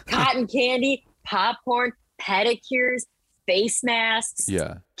 Cotton candy, popcorn, pedicures, face masks,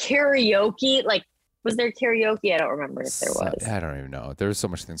 karaoke. Like, was there karaoke? I don't remember if there was. I don't even know. There was so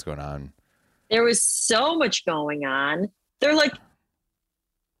much things going on. There was so much going on. They're like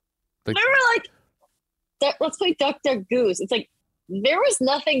they were like, let's play Duck, Duck, Goose. It's like, there was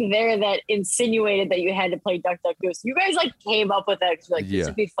nothing there that insinuated that you had to play Duck, Duck, Goose. You guys like came up with that because you're like, this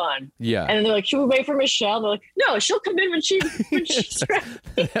would be fun. Yeah. And then they're like, should we wait for Michelle? And they're like, no, she'll come in when she's ready.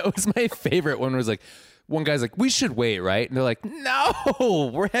 That was my favorite one. Was like, one guy's like, we should wait, right? And they're like,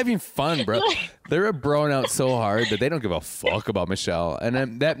 no, we're having fun, bro. They're broing out so hard that they don't give a fuck about Michelle.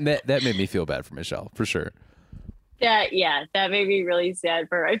 And that made me feel bad for Michelle, for sure. That made me really sad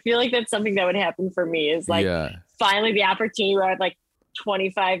for her. I feel like that's something that would happen for me is like finally the opportunity where I had like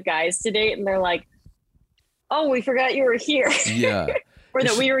 25 guys to date and they're like, oh, we forgot you were here. Yeah. Or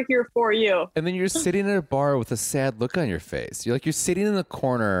that we were here for you. And then you're sitting at a bar with a sad look on your face. You're sitting in the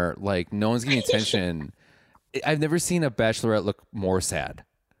corner, like no one's getting attention. I've never seen a bachelorette look more sad.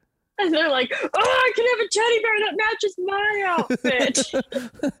 And they're like, oh, I can have a teddy bear that matches my outfit.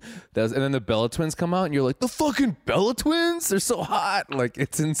 And then the Bella Twins come out and you're like, the fucking Bella Twins? They're so hot. Like,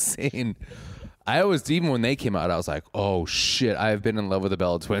 it's insane. I always, even when they came out, I was like, oh shit, I've been in love with the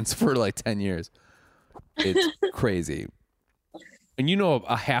Bella Twins for like 10 years. It's crazy. And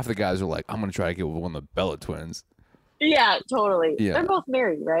half the guys are like, I'm going to try to get with one of the Bella Twins. Yeah, totally. Yeah. They're both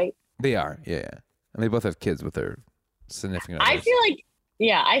married, right? They are, yeah. And they both have kids with their significant others. I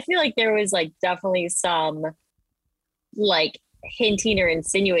feel like there was like definitely some like hinting or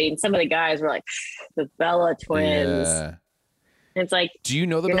insinuating. Some of the guys were like, the Bella Twins. Yeah. It's like, do you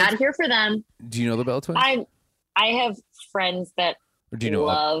know the you're Bella not here for them. Do you know the Bella Twins? I have friends that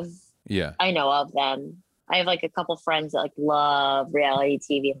love. Yeah. I know of them. I have like a couple friends that like love reality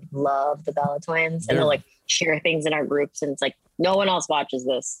TV and love the Bella Twins. And they'll like share things in our groups. And it's like, no one else watches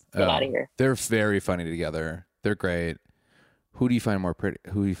this. Get out of here. They're very funny together. They're great. Who do you find more pretty?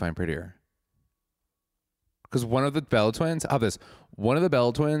 Who do you find prettier? Because one of the Bella Twins, one of the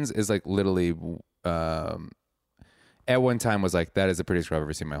Bella Twins is like literally, at one time was like, that is the prettiest girl I've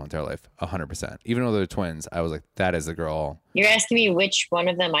ever seen in my whole entire life. 100%. Even though they're twins, I was like, that is the girl. You're asking me which one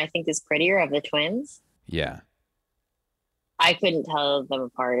of them I think is prettier of the twins? Yeah. I couldn't tell them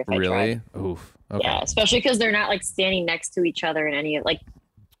apart if I tried. Really? Oof. Okay. Yeah, especially because they're not like standing next to each other in any like.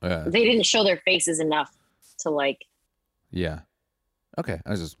 They didn't show their faces enough to like. Yeah. Okay, I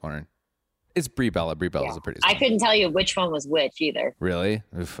was just wondering. It's Brie Bella. Brie Bella's the prettiest. I couldn't tell you which one was which either. Really?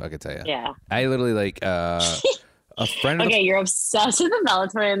 Oof, I could tell you. Yeah. I literally like a friend. Okay, you're obsessed with the Bella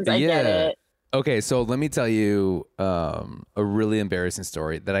Twins. I get it. Okay, so let me tell you a really embarrassing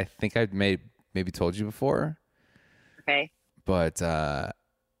story that I think I've maybe told you before. Okay. But I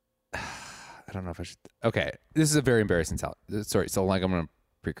don't know if I should. Okay, this is a very embarrassing story. So like I'm gonna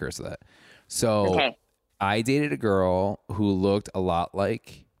precursor to that. So I dated a girl who looked a lot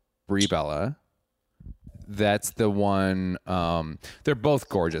like Brie Bella. That's the one. They're both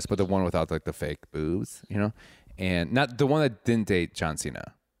gorgeous, but the one without like the fake boobs, and not the one that didn't date John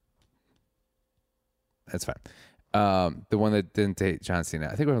Cena. That's fine. The one that didn't date John Cena.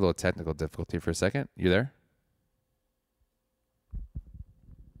 I think we have a little technical difficulty for a second. You there?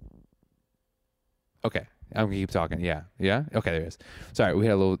 Okay, I'm gonna keep talking. Yeah. Okay, there it is. Sorry, we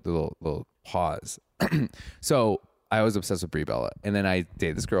had a little pause. So I was obsessed with Brie Bella, and then I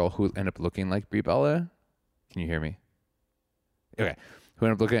dated this girl who ended up looking like Brie Bella. Can you hear me? Okay, who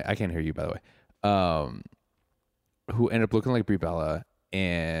ended up looking? I can't hear you, by the way. Who ended up looking like Brie Bella,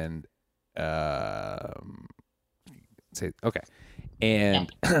 and okay, and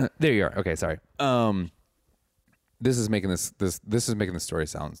there you are. Okay, sorry. This is making the story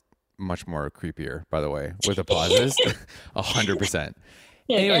sound much more creepier, by the way, with the pauses. 100%.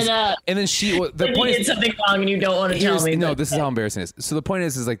 Anyways, and then the point is something wrong and you don't want to tell me. No, this is how embarrassing it is. So the point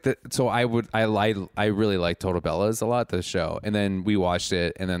is like so I really like Total Bellas a lot, the show, and then we watched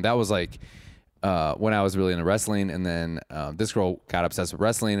it, and then that was like when I was really into wrestling, and then this girl got obsessed with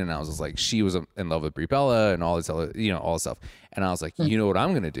wrestling, and I was just like, she was in love with Brie Bella and all this other, all this stuff, and I was like, you know what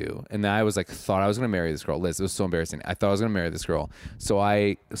I'm gonna do? And then I was like, thought I was gonna marry this girl, Liz. It was so embarrassing. I thought I was gonna marry this girl. So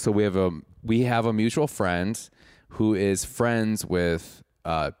we have a mutual friend who is friends with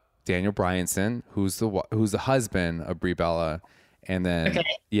Daniel Bryanson, who's the husband of Brie Bella, and then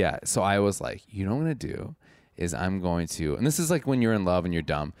so I was like, you know what I'm gonna do is I'm going to, and this is like when you're in love and you're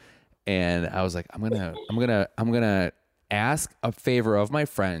dumb. And I was like, I'm gonna ask a favor of my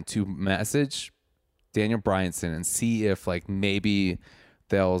friend to message Daniel Bryanson and see if like maybe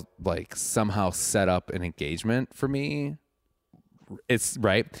they'll like somehow set up an engagement for me. It's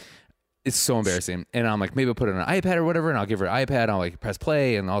right. It's so embarrassing. And I'm like, maybe I'll put it on an iPad or whatever, and I'll give her an iPad, and I'll like press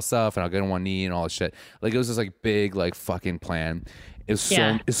play and all stuff, and I'll get on one knee and all this shit. Like it was this like big like fucking plan. It's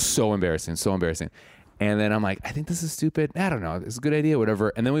so embarrassing, so embarrassing. And then I'm like, I think this is stupid. I don't know. It's a good idea,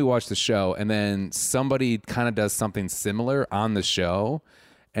 whatever. And then we watch the show, and then somebody kind of does something similar on the show.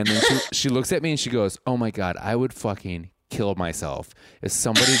 And then she looks at me and she goes, oh my God, I would fucking kill myself if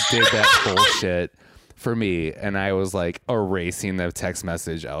somebody did that bullshit for me. And I was like erasing the text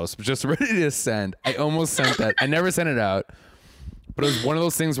message. I was just ready to send. I almost sent that. I never sent it out. But it was one of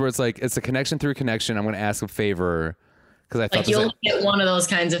those things where it's like, it's a connection through connection. I'm going to ask a favor. Because I thought like you'll get one of those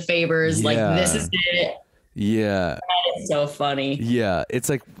kinds of favors. Like this is it. Yeah. That is so funny. Yeah. It's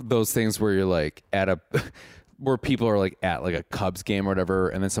like those things where you're like where people are like at like a Cubs game or whatever,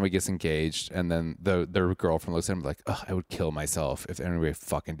 and then somebody gets engaged, and then their girlfriend looks at them like, oh, I would kill myself if anybody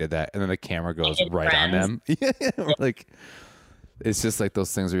fucking did that. And then the camera goes right on them. Yeah. Like, it's just like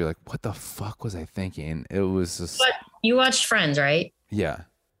those things where you're like, what the fuck was I thinking? It was just. But you watched Friends, right? Yeah.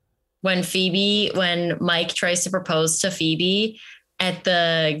 When Mike tries to propose to Phoebe at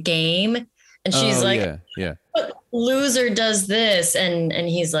the game, and she's yeah. What loser does this? And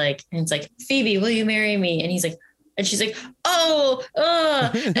he's like, and it's like, Phoebe, will you marry me? And he's like, and she's like,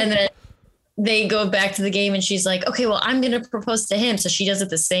 and then they go back to the game, and she's like, okay, well, I'm going to propose to him. So she does it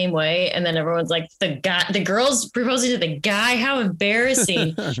the same way. And then everyone's like, the girl's proposing to the guy. How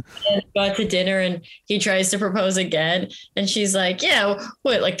embarrassing. And they go out to dinner, and he tries to propose again. And she's like, yeah,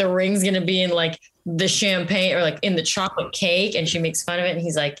 what, like the ring's going to be in like the champagne or like in the chocolate cake. And she makes fun of it. And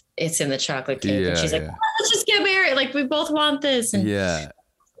he's like, it's in the chocolate cake. And she's like, oh, let's just get married. Like we both want this. And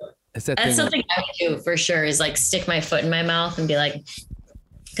It's that's something I would do for sure, is like stick my foot in my mouth and be like,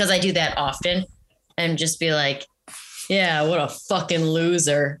 because I do that often, and just be like, yeah, what a fucking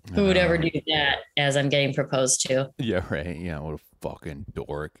loser. Who would ever do that as I'm getting proposed to? Yeah, right. Yeah, what a fucking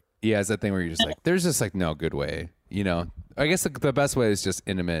dork. Yeah, it's that thing where you're just like, there's just like no good way. I guess the best way is just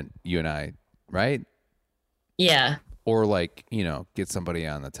intimate, you and I, right? Yeah. Or like, get somebody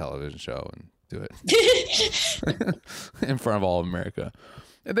on the television show and do it in front of all of America.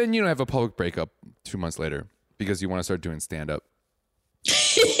 And then have a public breakup 2 months later because you want to start doing stand-up.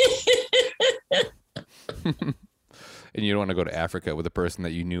 And you don't want to go to Africa with a person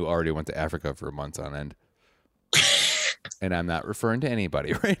that you knew already went to Africa for months on end. And I'm not referring to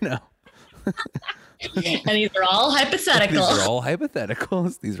anybody right now. And these are all hypothetical. These are all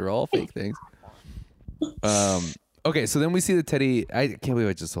hypotheticals. These are all fake things. Okay, so then we see the Teddy. I can't believe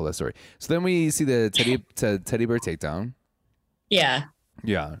I just told that story. So then we see the Teddy Bear takedown. Yeah.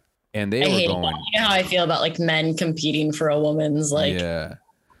 Yeah. And they were going. You know how I feel about like men competing for a woman's like. Yeah.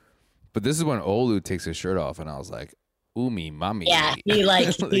 But this is when Olu takes his shirt off, and I was like, "Oomy, mommy." Yeah, he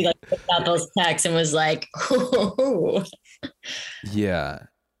put out those texts and was like, ooh. Yeah,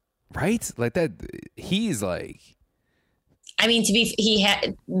 right. Like that. He's like. I mean, he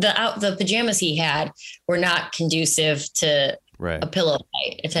had the pajamas he had were not conducive to a pillow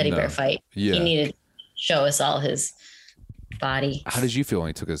fight, a teddy bear fight. Yeah. He needed to show us all his body. How did you feel when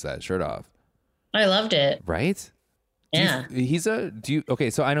he took that shirt off? I loved it. Right? Yeah. Okay,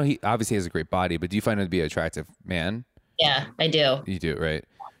 so I know he obviously has a great body, but do you find him to be an attractive man? Yeah, I do. You do, right?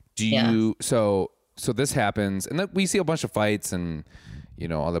 Do you, so this happens, and then we see a bunch of fights, and,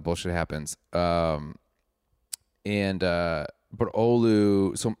 all that bullshit happens. But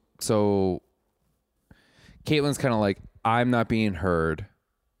Olu, so Caitlin's kind of like, I'm not being heard.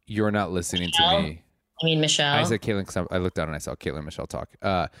 You're not listening to me. I mean, Michelle. I said Caitlin because I looked down and I saw Caitlin and Michelle talk.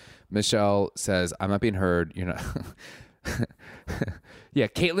 Michelle says, I'm not being heard. You're not. Yeah,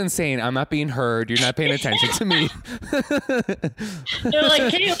 Caitlin's saying, I'm not being heard. You're not paying attention to me. You're like,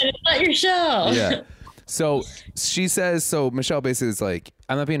 Caitlin, it's not your show. Yeah. So she says, so Michelle basically is like,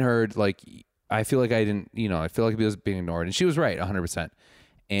 I'm not being heard. Like, I feel like I didn't, I feel like he was being ignored. And she was right, 100%.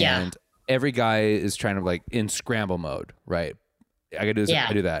 And every guy is trying to like in scramble mode, right? I gotta do this,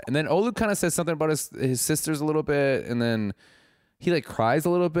 I do that. And then Olu kind of says something about his sisters a little bit. And then he like cries a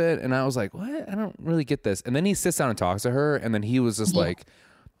little bit, and I was like, what? I don't really get this. And then he sits down and talks to her, and then he was just like,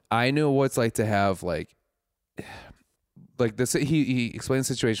 I knew what it's like to have like this. He explained the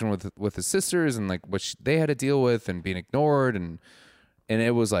situation with his sisters and like what they had to deal with and being ignored, and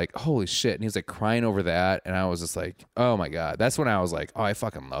it was like, holy shit. And he was like crying over that, and I was just like, oh my God. That's when I was like, oh, I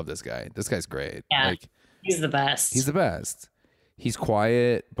fucking love this guy. This guy's great. Yeah, like he's the best. He's the best. He's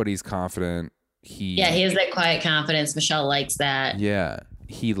quiet, but he's confident. He has that quiet confidence. Michelle likes that. Yeah,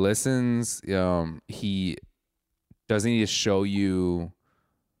 he listens. He doesn't need to show you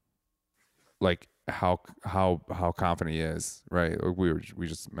like how confident he is, right? Or we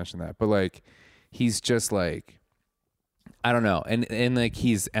just mentioned that, but like he's just like, I don't know, and like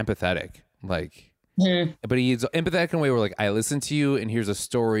he's empathetic, like, but he's empathetic in a way where like I listen to you, and here's a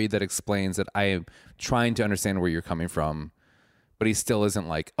story that explains that I am trying to understand where you're coming from. But he still isn't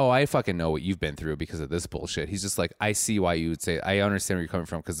like, oh, I fucking know what you've been through because of this bullshit. He's just like, I see why you would say, I understand where you're coming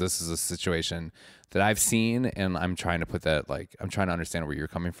from because this is a situation that I've seen, and I'm trying to put that, like, I'm trying to understand where you're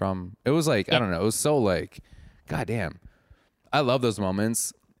coming from. It was like, I don't know. It was so like, goddamn. I love those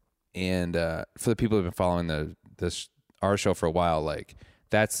moments. And for the people who've been following our show for a while, like,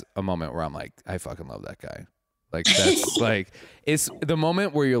 that's a moment where I'm like, I fucking love that guy. Like, that's like, it's the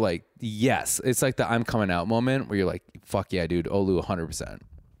moment where you're like, yes. It's like the I'm coming out moment where you're like, fuck yeah, dude. Olu 100%.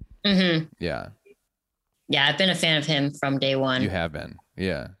 Mm-hmm. Yeah. Yeah, I've been a fan of him from day one. You have been.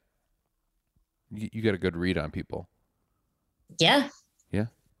 Yeah. You got a good read on people. Yeah. Yeah.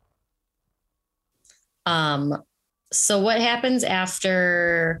 So what happens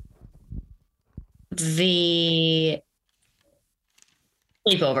after the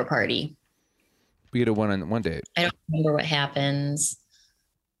sleepover party? We get a one date. I don't remember what happens.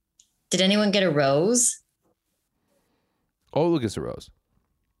 Did anyone get a rose? Oh, Olu gets a rose.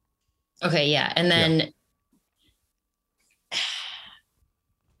 Okay, yeah. And then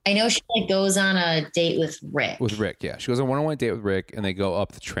I know she like goes on a date with Rick. With Rick, yeah. She goes on a one-on-one date with Rick, and they go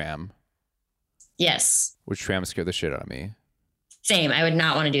up the tram. Yes. Which tram scared the shit out of me. Same. I would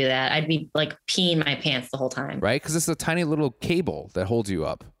not want to do that. I'd be like peeing my pants the whole time. Right? Because it's a tiny little cable that holds you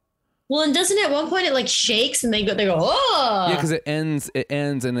up. Well, and doesn't at one point it like shakes and they go, oh. Yeah, because it ends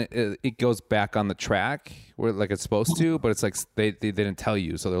and it goes back on the track where like it's supposed to, but it's like they didn't tell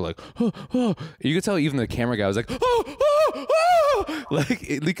you, so they're like, oh, oh. You could tell even the camera guy was like, oh, oh, oh. Like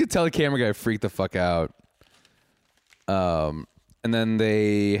you could tell the camera guy freaked the fuck out. And then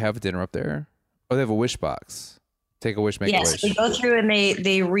they have dinner up there. Oh, they have a wish box. Take a wish, make a wish. Yes, they go through and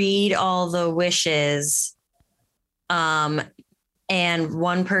they read all the wishes. And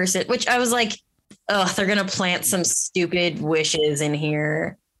one person, which I was like, oh, they're going to plant some stupid wishes in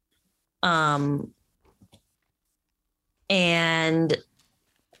here. And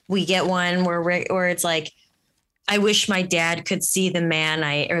we get one where it's like, I wish my dad could see the man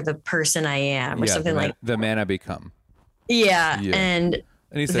or the person I am, or something like the man I become. Yeah. And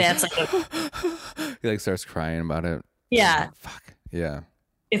he's that's like he like starts crying about it. Yeah. Like, fuck. Yeah.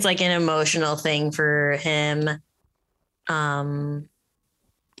 It's like an emotional thing for him. And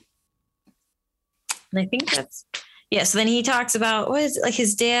I think that's, so then he talks about, what is it, like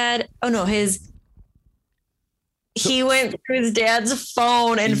his dad? Oh no, he went through his dad's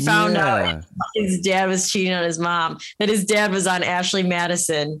phone and found out his dad was cheating on his mom, that his dad was on Ashley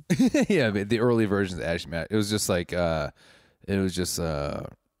Madison. Yeah. But the early versions of Ashley Madison, it was just like,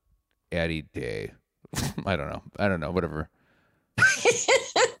 Addie Day. I don't know, whatever.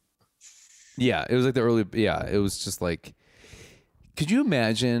 Yeah, it was like the early, it was just like, could you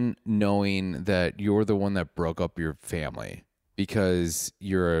imagine knowing that you're the one that broke up your family because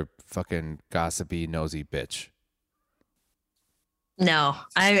you're a fucking gossipy, nosy bitch? No,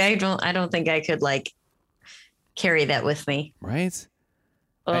 I don't think I could like carry that with me. Right?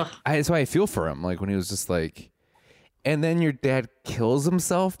 That's why I feel for him. Like when he was just like, and then your dad kills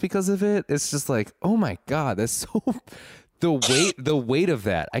himself because of it. It's just like, oh my God, that's so, the weight of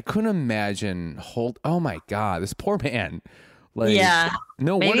that. I couldn't imagine oh my God, this poor man. Like,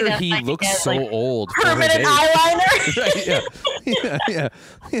 no wonder he looks so like old. Permanent eyeliner. Right, yeah.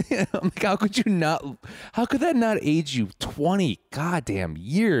 I'm like, how could that not age you 20 goddamn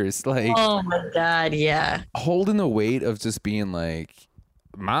years? Like, oh my God, yeah. Holding the weight of just being like,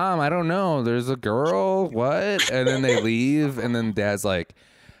 Mom, I don't know. There's a girl. What? And then they leave, and then Dad's like,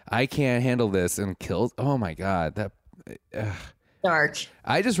 I can't handle this, and kills. Oh my God, that dark.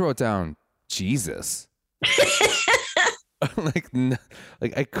 I just wrote down Jesus. like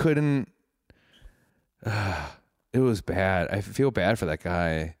I couldn't. It was bad. I feel bad for that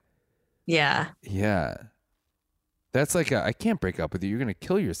guy. Yeah. Yeah. That's like I can't break up with you. You're gonna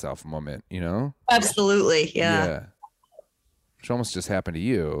kill yourself moment. You know. Absolutely. Yeah. which almost just happened to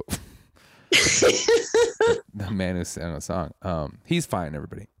you. The man who sang the song. He's fine,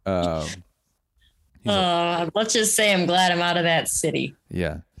 everybody. Let's just say I'm glad I'm out of that city.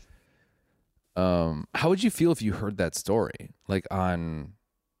 Yeah. How would you feel if you heard that story? Like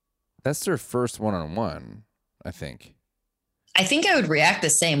that's their first one-on-one, I think. I think I would react the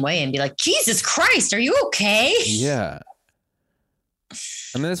same way and be like, Jesus Christ, are you okay? Yeah.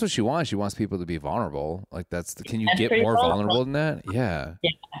 I mean, that's what she wants. She wants people to be vulnerable. Like can you get more vulnerable than that? Yeah.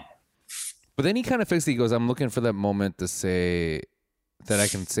 But then he kind of fixed it. He goes, I'm looking for that moment to say that I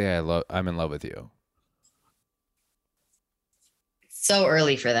can say I'm in love with you. So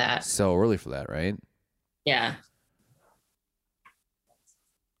early for that. So early for that, right? Yeah.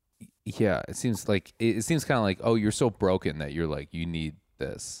 Yeah. It seems kind of like, oh, you're so broken that you're like, you need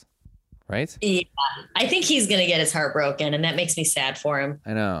this. Right? Yeah. I think he's going to get his heart broken, and that makes me sad for him.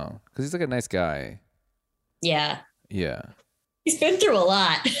 I know. Because he's like a nice guy. Yeah. Yeah. He's been through a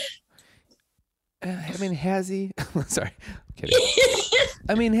lot. I mean, has he? Sorry. I'm kidding.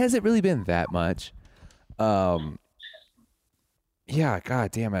 I mean, has it really been that much? Yeah,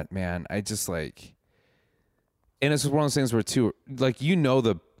 god damn it, man. I just like, and it's just one of those things where too, like,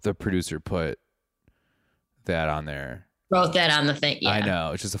 the producer put that on there. Wrote that on the thing. Yeah. I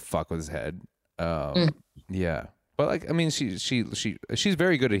know. It's just a fuck with his head. Yeah. But like, I mean, she's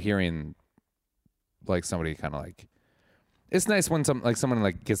very good at hearing like somebody kind of like, it's nice when someone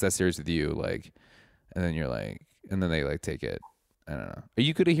like gets that serious with you, like, and then you're like, and then they like take it. I don't know. Are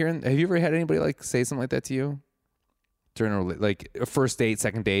you good at hearing? Have you ever had anybody like say something like that to you during a first date,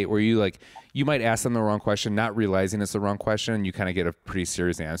 second date, where you might ask them the wrong question, not realizing it's the wrong question, and you kind of get a pretty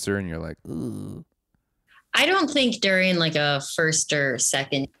serious answer, and you're like, ooh. I don't think during like a first or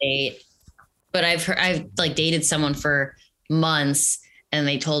second date, but I've like dated someone for months, and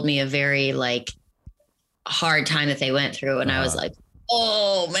they told me a very like hard time that they went through, and I was like,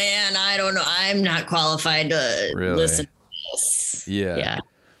 oh man, I don't know, I'm not qualified to listen to this. Yeah.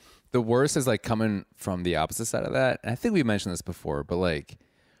 The worst is like coming from the opposite side of that. And I think we mentioned this before, but like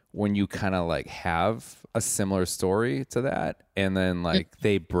when you kind of like have a similar story to that, and then like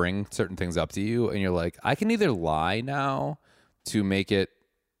they bring certain things up to you, and you're like, I can either lie now to make it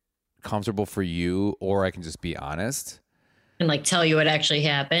comfortable for you, or I can just be honest and like tell you what actually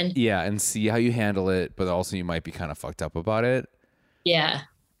happened. Yeah, and see how you handle it, but also you might be kind of fucked up about it. Yeah.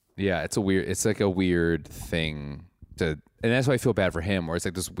 Yeah, it's like a weird thing to, and that's why I feel bad for him, where it's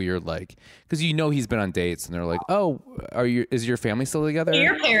like this weird, like, because he's been on dates, and they're like, oh, is your family still together?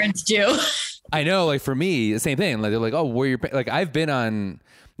 Your parents do. I know, like for me, the same thing. Like they're like, oh, where your like I've been on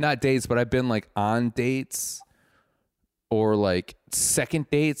not dates, but I've been like on dates or like second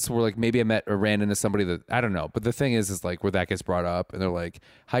dates where like maybe I ran into somebody that I don't know. But the thing is like where that gets brought up, and they're like,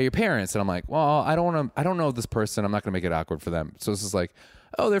 how are your parents? And I'm like, well, I don't know this person. I'm not gonna make it awkward for them. So it's just like,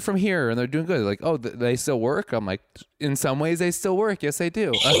 oh, they're from here and they're doing good. Like, oh, they still work? I'm like, in some ways they still work. Yes, they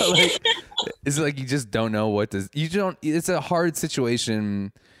do. Like, it's like you just don't know it's a hard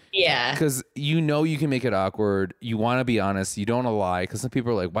situation. Yeah. Because you can make it awkward. You want to be honest. You don't want to lie. Because some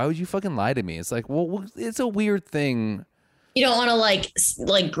people are like, why would you fucking lie to me? It's like, well, it's a weird thing. You don't want to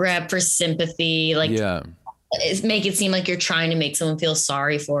like grab for sympathy. Like, yeah. Make it seem like you're trying to make someone feel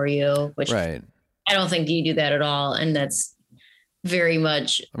sorry for you, which right. I don't think you do that at all. And that's very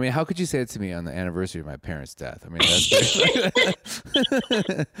much. I mean, how could you say it to me on the anniversary of my parents' death? I mean, that's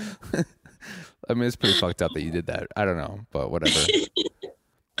I mean, it's pretty fucked up that you did that. I don't know, but whatever.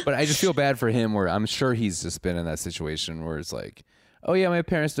 But I just feel bad for him, where I'm sure he's just been in that situation where it's like, oh yeah, my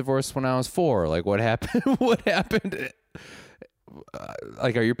parents divorced when I was 4. Like, what happened? What happened?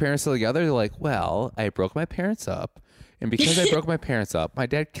 Like, are your parents still together? They're like, well, I broke my parents up, and because I broke my parents up, my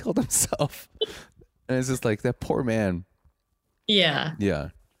dad killed himself. And it's just like, that poor man. Yeah. Yeah.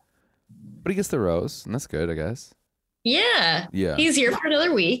 But he gets the rose, and that's good, I guess. Yeah. Yeah. He's here for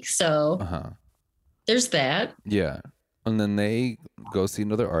another week, so there's that. Yeah. And then they go see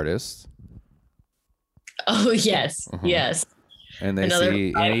another artist. Oh, yes. Yes. And they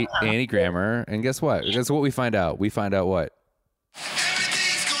see Annie Grammer. And guess what? Guess what we find out? We find out what?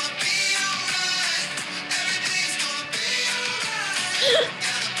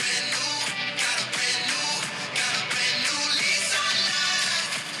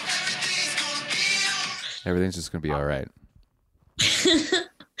 Everything's just going to be all right.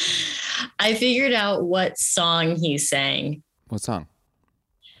 I figured out what song he sang. What song?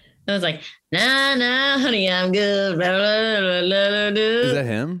 It was like, nah, nah, honey, I'm good. Blah, blah, blah, blah, blah. Is that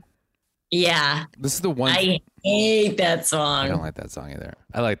him? Yeah. This is the one. I hate that song. I don't like that song either.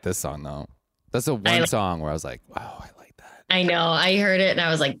 I like this song, though. That's the one song where I was like, wow, I like that. I know. I heard it and I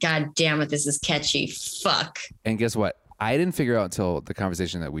was like, God damn it, this is catchy. Fuck. And guess what? I didn't figure out until the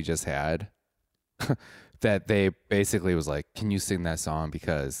conversation that we just had that they basically was like, can you sing that song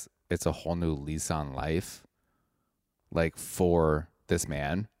because it's a whole new lease on life, like for this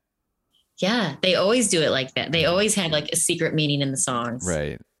man. Yeah, they always do it like that. They always had like a secret meaning in the songs.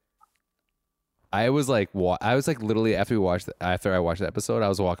 Right. I was like literally after I watched the episode, I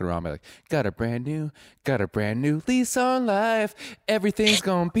was walking around like, got a brand new lease on life. Everything's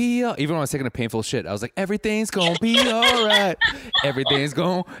gonna be even when I was taking a painful shit, I was like, everything's gonna be all right. Everything's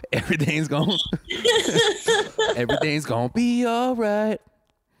gonna everything's gonna be all right.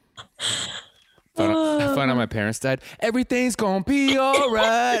 I found out my parents died. Everything's gonna be all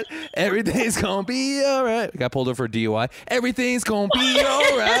right. Everything's gonna be all right. I got pulled over for DUI. Everything's gonna be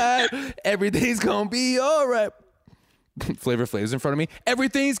all right. Everything's gonna be all right. Flavor Flav's in front of me.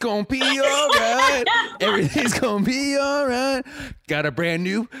 Everything's gonna be all right. Everything's gonna be all right. Got a brand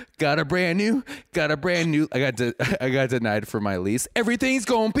new. I got denied for my lease. Everything's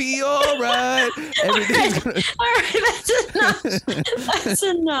gonna be all right. Everything's gonna... All right, that's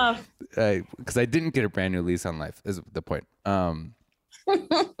enough. Because I didn't get a brand new lease on life is the point. So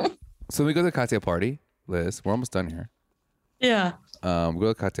we go to the cocktail party, Liz. We're almost done here. Yeah. We go to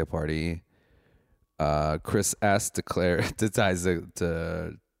the cocktail party. Chris S. decides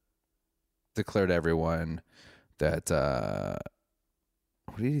to declare to everyone that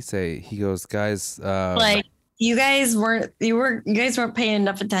what did he say? He goes, guys, like you guys weren't paying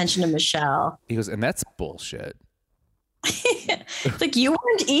enough attention to Michelle. He goes, and that's bullshit. Like you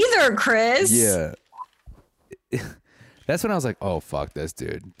weren't either, Chris. Yeah. That's when I was like, oh fuck this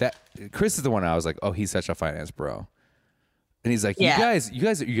dude. That Chris is the one I was like, oh, he's such a finance bro. And he's like, you guys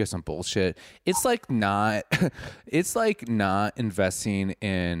some bullshit. It's like not investing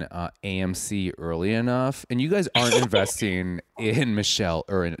in AMC early enough, and you guys aren't investing in Michelle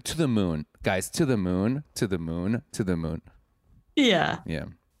or in To the Moon, guys. To the moon. Yeah. Yeah.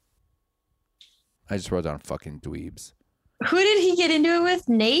 I just wrote down fucking dweebs. Who did he get into it with?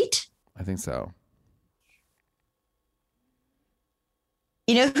 Nate? I think so.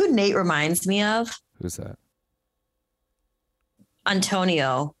 You know who Nate reminds me of? Who's that?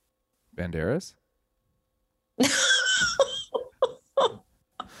 Antonio Banderas?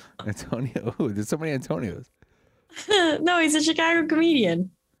 Antonio who? There's so many Antonios. No, he's a Chicago comedian.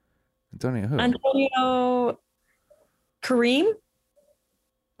 Antonio who? Antonio Kareem?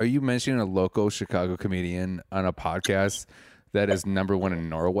 Are you mentioning a local Chicago comedian on a podcast that is #1 in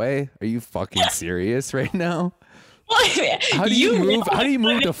Norway? Are you fucking serious right now? How do you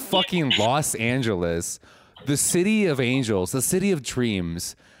move to fucking Los Angeles, the city of angels, the city of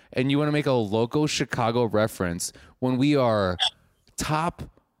dreams, and you want to make a local Chicago reference when we are top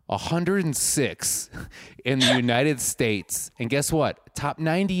 106 in the United States, and guess what? Top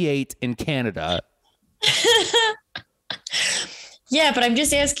 98 in Canada. Yeah, but I'm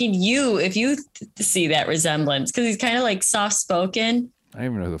just asking you if you see that resemblance, because he's kind of like soft spoken. I don't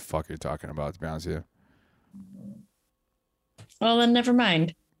even know who the fuck you're talking about, to be honest with you. Well, then never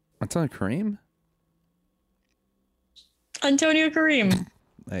mind. Antonio Kareem? Antonio Kareem.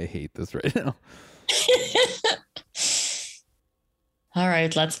 I hate this right now. All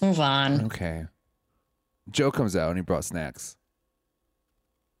right, let's move on. Okay. Joe comes out and he brought snacks.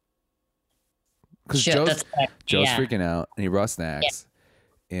 Because Joe's freaking out and he brought snacks.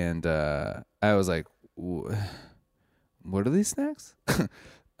 Yeah. And I was like, what are these snacks? And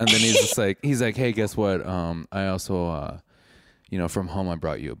then he's like, hey, guess what? I also, from home I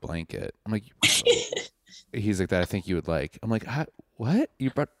brought you a blanket. I'm like, he's like, that I think you would like. I'm like, what?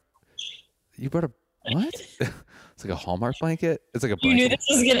 You brought a what? It's like a Hallmark blanket. It's like a blanket.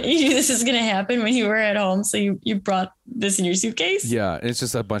 You knew this was gonna happen when you were at home, so you brought this in your suitcase? Yeah, and it's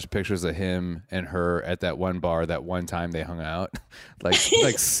just a bunch of pictures of him and her at that one bar that one time they hung out, like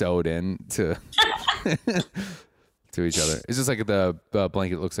sewed in to to each other. It's just like the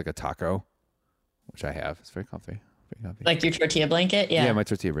blanket looks like a taco, which I have. It's very comfy. Very comfy. Like your tortilla blanket? Yeah. Yeah, my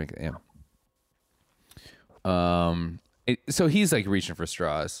tortilla blanket. Yeah. So he's like reaching for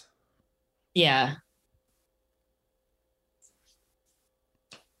straws. Yeah.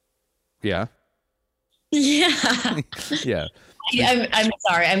 Yeah. Yeah. Yeah.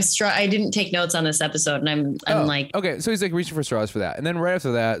 I'm sorry. I didn't take notes on this episode, and I'm like, okay. So he's like reaching for straws for that, and then right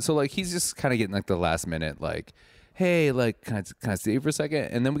after that, so like he's just kind of getting like the last minute, like, hey, like, can I stay for a second?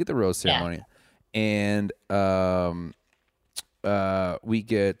 And then we get the rose ceremony, and we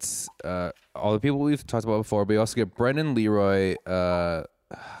get all the people we've talked about before, but we also get Brendan, Leroy, God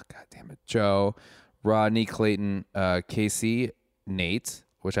damn it, Joe, Rodney, Clayton, Casey, Nate.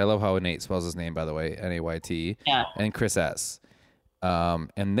 Which I love how Nate spells his name, by the way, Nayt. Yeah. And Chris S. And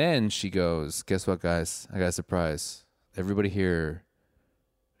then she goes, guess what, guys? I got a surprise. everybody here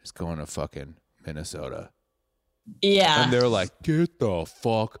is going to fucking Minnesota. Yeah. And they're like, get the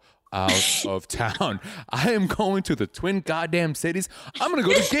fuck out of town. I am going to the twin goddamn cities. I'm going to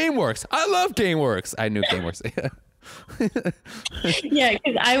go to GameWorks. I love GameWorks. I knew GameWorks. Yeah,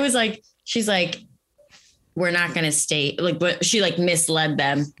 because I was like, she's like, we're not going to stay. Like, but she like misled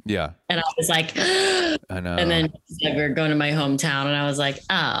them. Yeah. And I was like, I know. and then she said, we're going to my hometown. And I was like,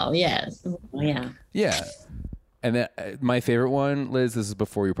 oh, yeah. Yeah. Yeah. And then my favorite one, Liz, this is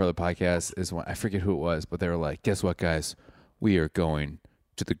before you were part of the podcast, is when I forget who it was, but they were like, guess what, guys? We are going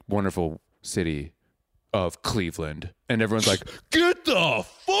to the wonderful city of Cleveland. And everyone's like, get the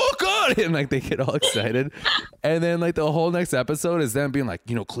fuck out of here. And like they get all excited. And then like the whole next episode is them being like,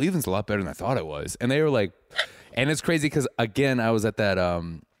 you know, Cleveland's a lot better than I thought it was. And they were like, and it's crazy because again, I was at that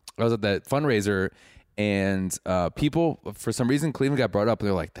fundraiser. And people, for some reason, Cleveland got brought up. And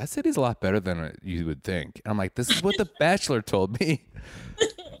they're like, that city's a lot better than you would think. And I'm like, this is what The Bachelor told me.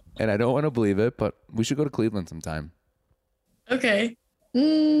 And I don't want to believe it, but we should go to Cleveland sometime. Okay.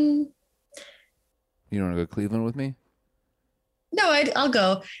 You don't want to go to Cleveland with me? No, I'll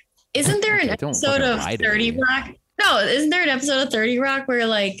go. Isn't there an Okay, don't episode fucking of lie to 30 me. Rock? No, isn't there an episode of 30 Rock where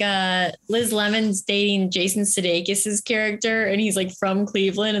like Liz Lemon's dating Jason Sudeikis' character and he's like from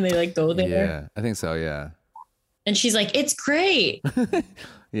Cleveland and they like go there? Yeah, I think so, yeah. And she's like, it's great.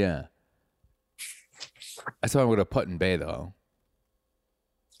 Yeah. That's why I'm going to Put-in Bay, though.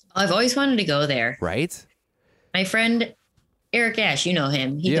 I've always wanted to go there. Right? My friend Eric Ash, you know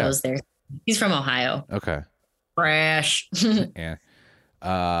him. He Yeah. goes there. He's from Ohio. Okay. Brash. Yeah.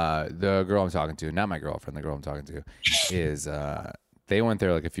 The girl I'm talking to, not my girlfriend, the girl I'm talking to, is they went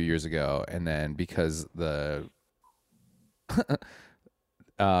there like a few years ago, and then because the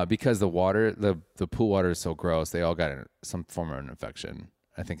water, the pool water is so gross, they all got some form of an infection.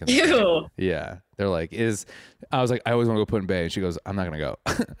 I think. Ew. Yeah, they're like, I was like, I always want to go Put-in Bay, and she goes, I'm not gonna go.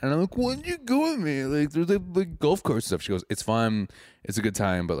 And I'm like, why don't you go with me? Like, there's like golf course stuff. She goes, it's fun, it's a good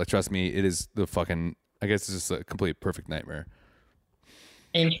time, but like, trust me, it is the fucking. I guess it's just a complete perfect nightmare.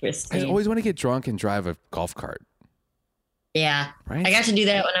 Interesting. I always want to get drunk and drive a golf cart. Yeah. Right? I got to do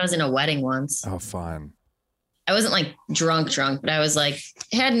that when I was in a wedding once. Oh, fun. I wasn't like drunk, but I was like,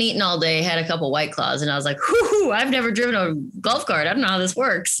 hadn't eaten all day, had a couple White Claws, and I was like, whoo, I've never driven a golf cart. I don't know how this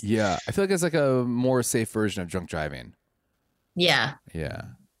works. Yeah, I feel like it's like a more safe version of drunk driving. Yeah. Yeah.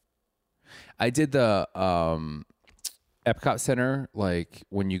 I did the Epcot Center, like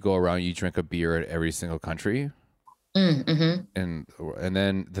when you go around, you drink a beer at every single country. Mm-hmm. And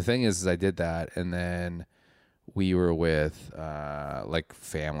then the thing is I did that, and then we were with like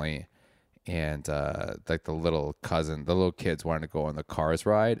family, and like the little kids wanted to go on the Cars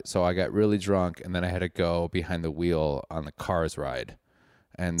ride, so I got really drunk, and then I had to go behind the wheel on the Cars ride,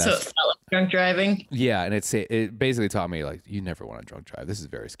 and So it that's felt like drunk driving. yeah, and it basically taught me like, you never want to drunk drive. This is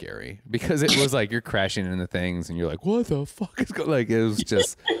very scary, because it was like you're crashing into things, and you're like, what the fuck is going? Like it was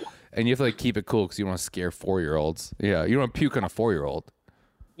just. And you have to like keep it cool because you don't want to scare 4-year-olds. Yeah, you don't want to puke on a 4-year-old.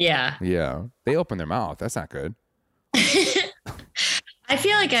 Yeah. Yeah, they open their mouth. That's not good. I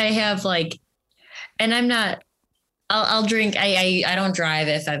feel like I have like, and I'm not. I'll drink. I don't drive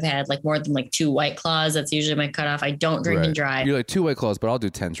if I've had like more than like 2 White Claws. That's usually my cutoff. I don't drink and drive. You're like 2 White Claws, but I'll do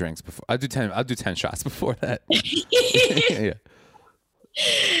 10 drinks before. I'll do 10 shots before that. Yeah.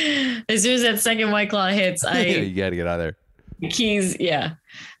 As soon as that second White Claw hits, Yeah, you got to get out of there. keys. Yeah.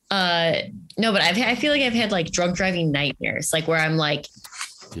 No, but I feel like I've had like drunk driving nightmares, like where I'm like,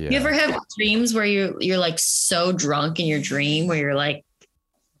 Yeah. you ever have dreams where you're like so drunk in your dream where you're like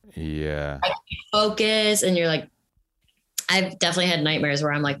Yeah. focus and you're like, I've definitely had nightmares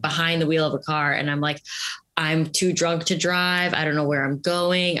where I'm like behind the wheel of a car and I'm like, I'm too drunk to drive. I don't know where I'm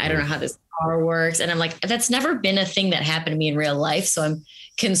going. I don't know how this car works. And I'm like, that's never been a thing that happened to me in real life. So I'm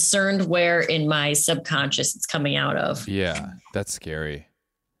concerned where in my subconscious it's coming out of. Yeah, that's scary.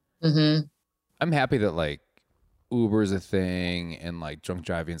 Mm-hmm. I'm happy that like Uber's a thing and like drunk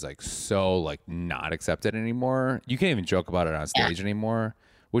driving is like so like not accepted anymore. You can't even joke about it on stage anymore,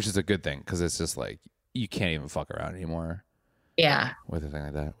 which is a good thing because it's just like you can't even fuck around anymore. Yeah. With a thing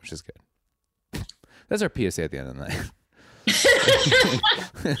like that, which is good. That's our PSA at the end of the night.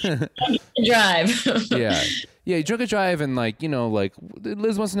 Drive. Yeah. Yeah, you drunk and drive and like, you know, like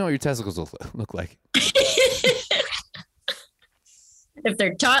Liz wants to know what your testicles look like. If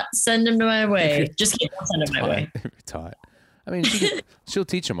they're taut, send them to my way. Just kidding, don't send them my way. Taught. I mean, she'll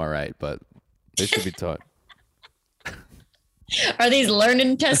teach them all right, but they should be taught. Are these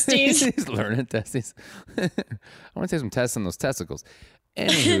learning testes? These learning testes. I want to take some tests on those testicles.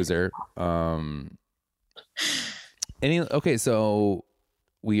 Any hooser. Okay, so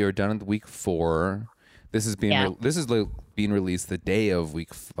we are done at week 4. This is being being released the day of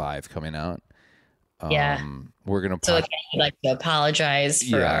week 5 coming out. We're gonna. So again, I'd like to apologize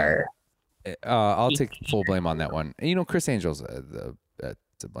for our. I'll take full blame on that one. And, Chris Angel's to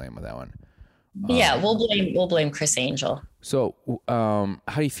blame with that one. We'll blame Chris Angel. So, how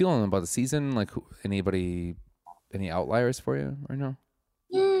are you feeling about the season? Like, any outliers for you right now?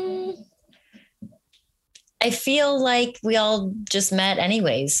 I feel like we all just met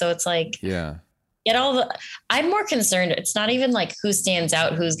anyways. So it's like, I'm more concerned. It's not even like who stands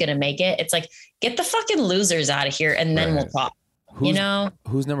out, who's going to make it. It's like, get the fucking losers out of here and then we'll talk.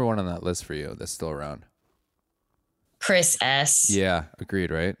 Who's number 1 on that list for you that's still around? Chris S. Yeah, agreed,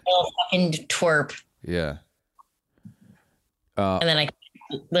 right? Oh, fucking twerp. Yeah. And then I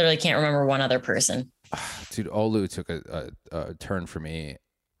literally can't remember one other person. Dude, Olu took a turn for me.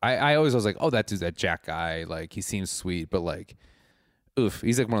 I always was like, oh, that dude's that Jack guy. Like, he seems sweet, but like, oof,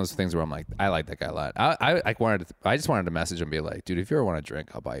 he's like one of those things where I'm like, I like that guy a lot. I just wanted to message him and be like, dude, if you ever want a drink,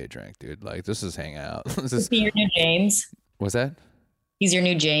 I'll buy you a drink, dude. Like, this is hang out. Is he your new James? What's that? He's your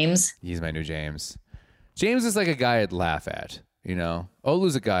new James? He's my new James. James is like a guy I'd laugh at,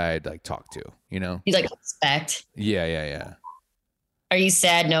 Olu's a guy I'd like talk to, He's like respect. Yeah. Are you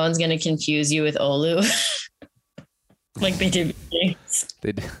sad no one's gonna confuse you with Olu? Like they did with James.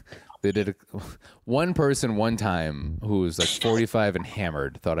 They did one person one time who was like 45 and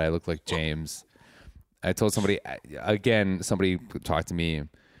hammered thought I looked like James. I told somebody talked to me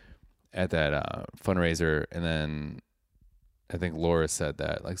at that fundraiser, and then I think Laura said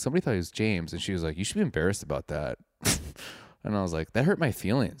that like somebody thought he was James, and she was like, you should be embarrassed about that. And I was like, that hurt my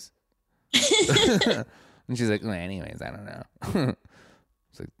feelings. And she's like, well, anyways, I don't know.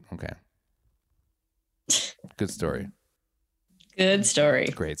 It's like, okay. Good story. Good story.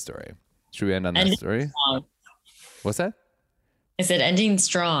 Great story. Should we end on that story? Strong. What's that? I said ending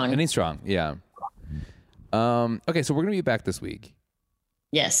strong. Ending strong, yeah. Okay, so we're going to be back this week.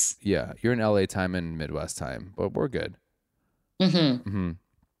 Yes. Yeah, you're in LA time and Midwest time, but we're good. Mm-hmm.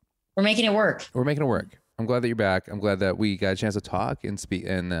 We're making it work. We're making it work. I'm glad that you're back. I'm glad that we got a chance to talk and speak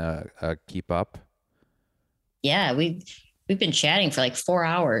and keep up. Yeah, we've been chatting for like 4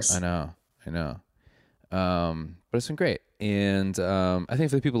 hours. I know. But it's been great. And I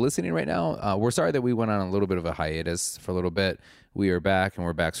think for the people listening right now, we're sorry that we went on a little bit of a hiatus for a little bit. We are back, and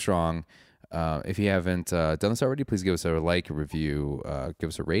we're back strong. If you haven't done this already, please give us a like, a review, give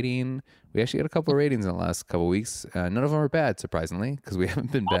us a rating. We actually got a couple of ratings in the last couple of weeks. None of them are bad, surprisingly, because we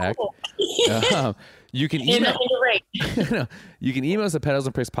haven't been back. You can email you can email us at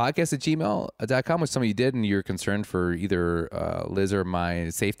pedalsandprickspodcast@gmail.com, which some of you did, and you're concerned for either Liz or my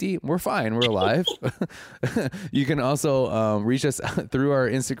safety. We're fine. We're alive. You can also reach us through our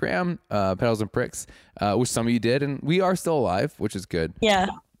Instagram, Pedals and Pricks, which some of you did, and we are still alive, which is good. Yeah.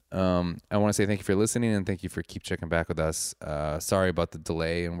 I want to say thank you for listening, and thank you for keep checking back with us. Sorry about the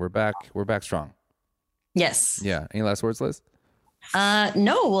delay, and we're back. We're back strong. Yes. Yeah. Any last words, Liz?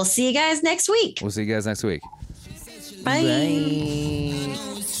 No, we'll see you guys next week. We'll see you guys next week. Bye. I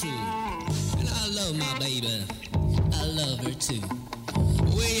know it's true. And I love my baby. I love her too.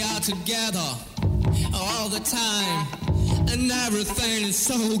 We are together all the time. And everything is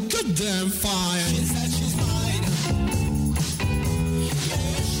so goddamn fine.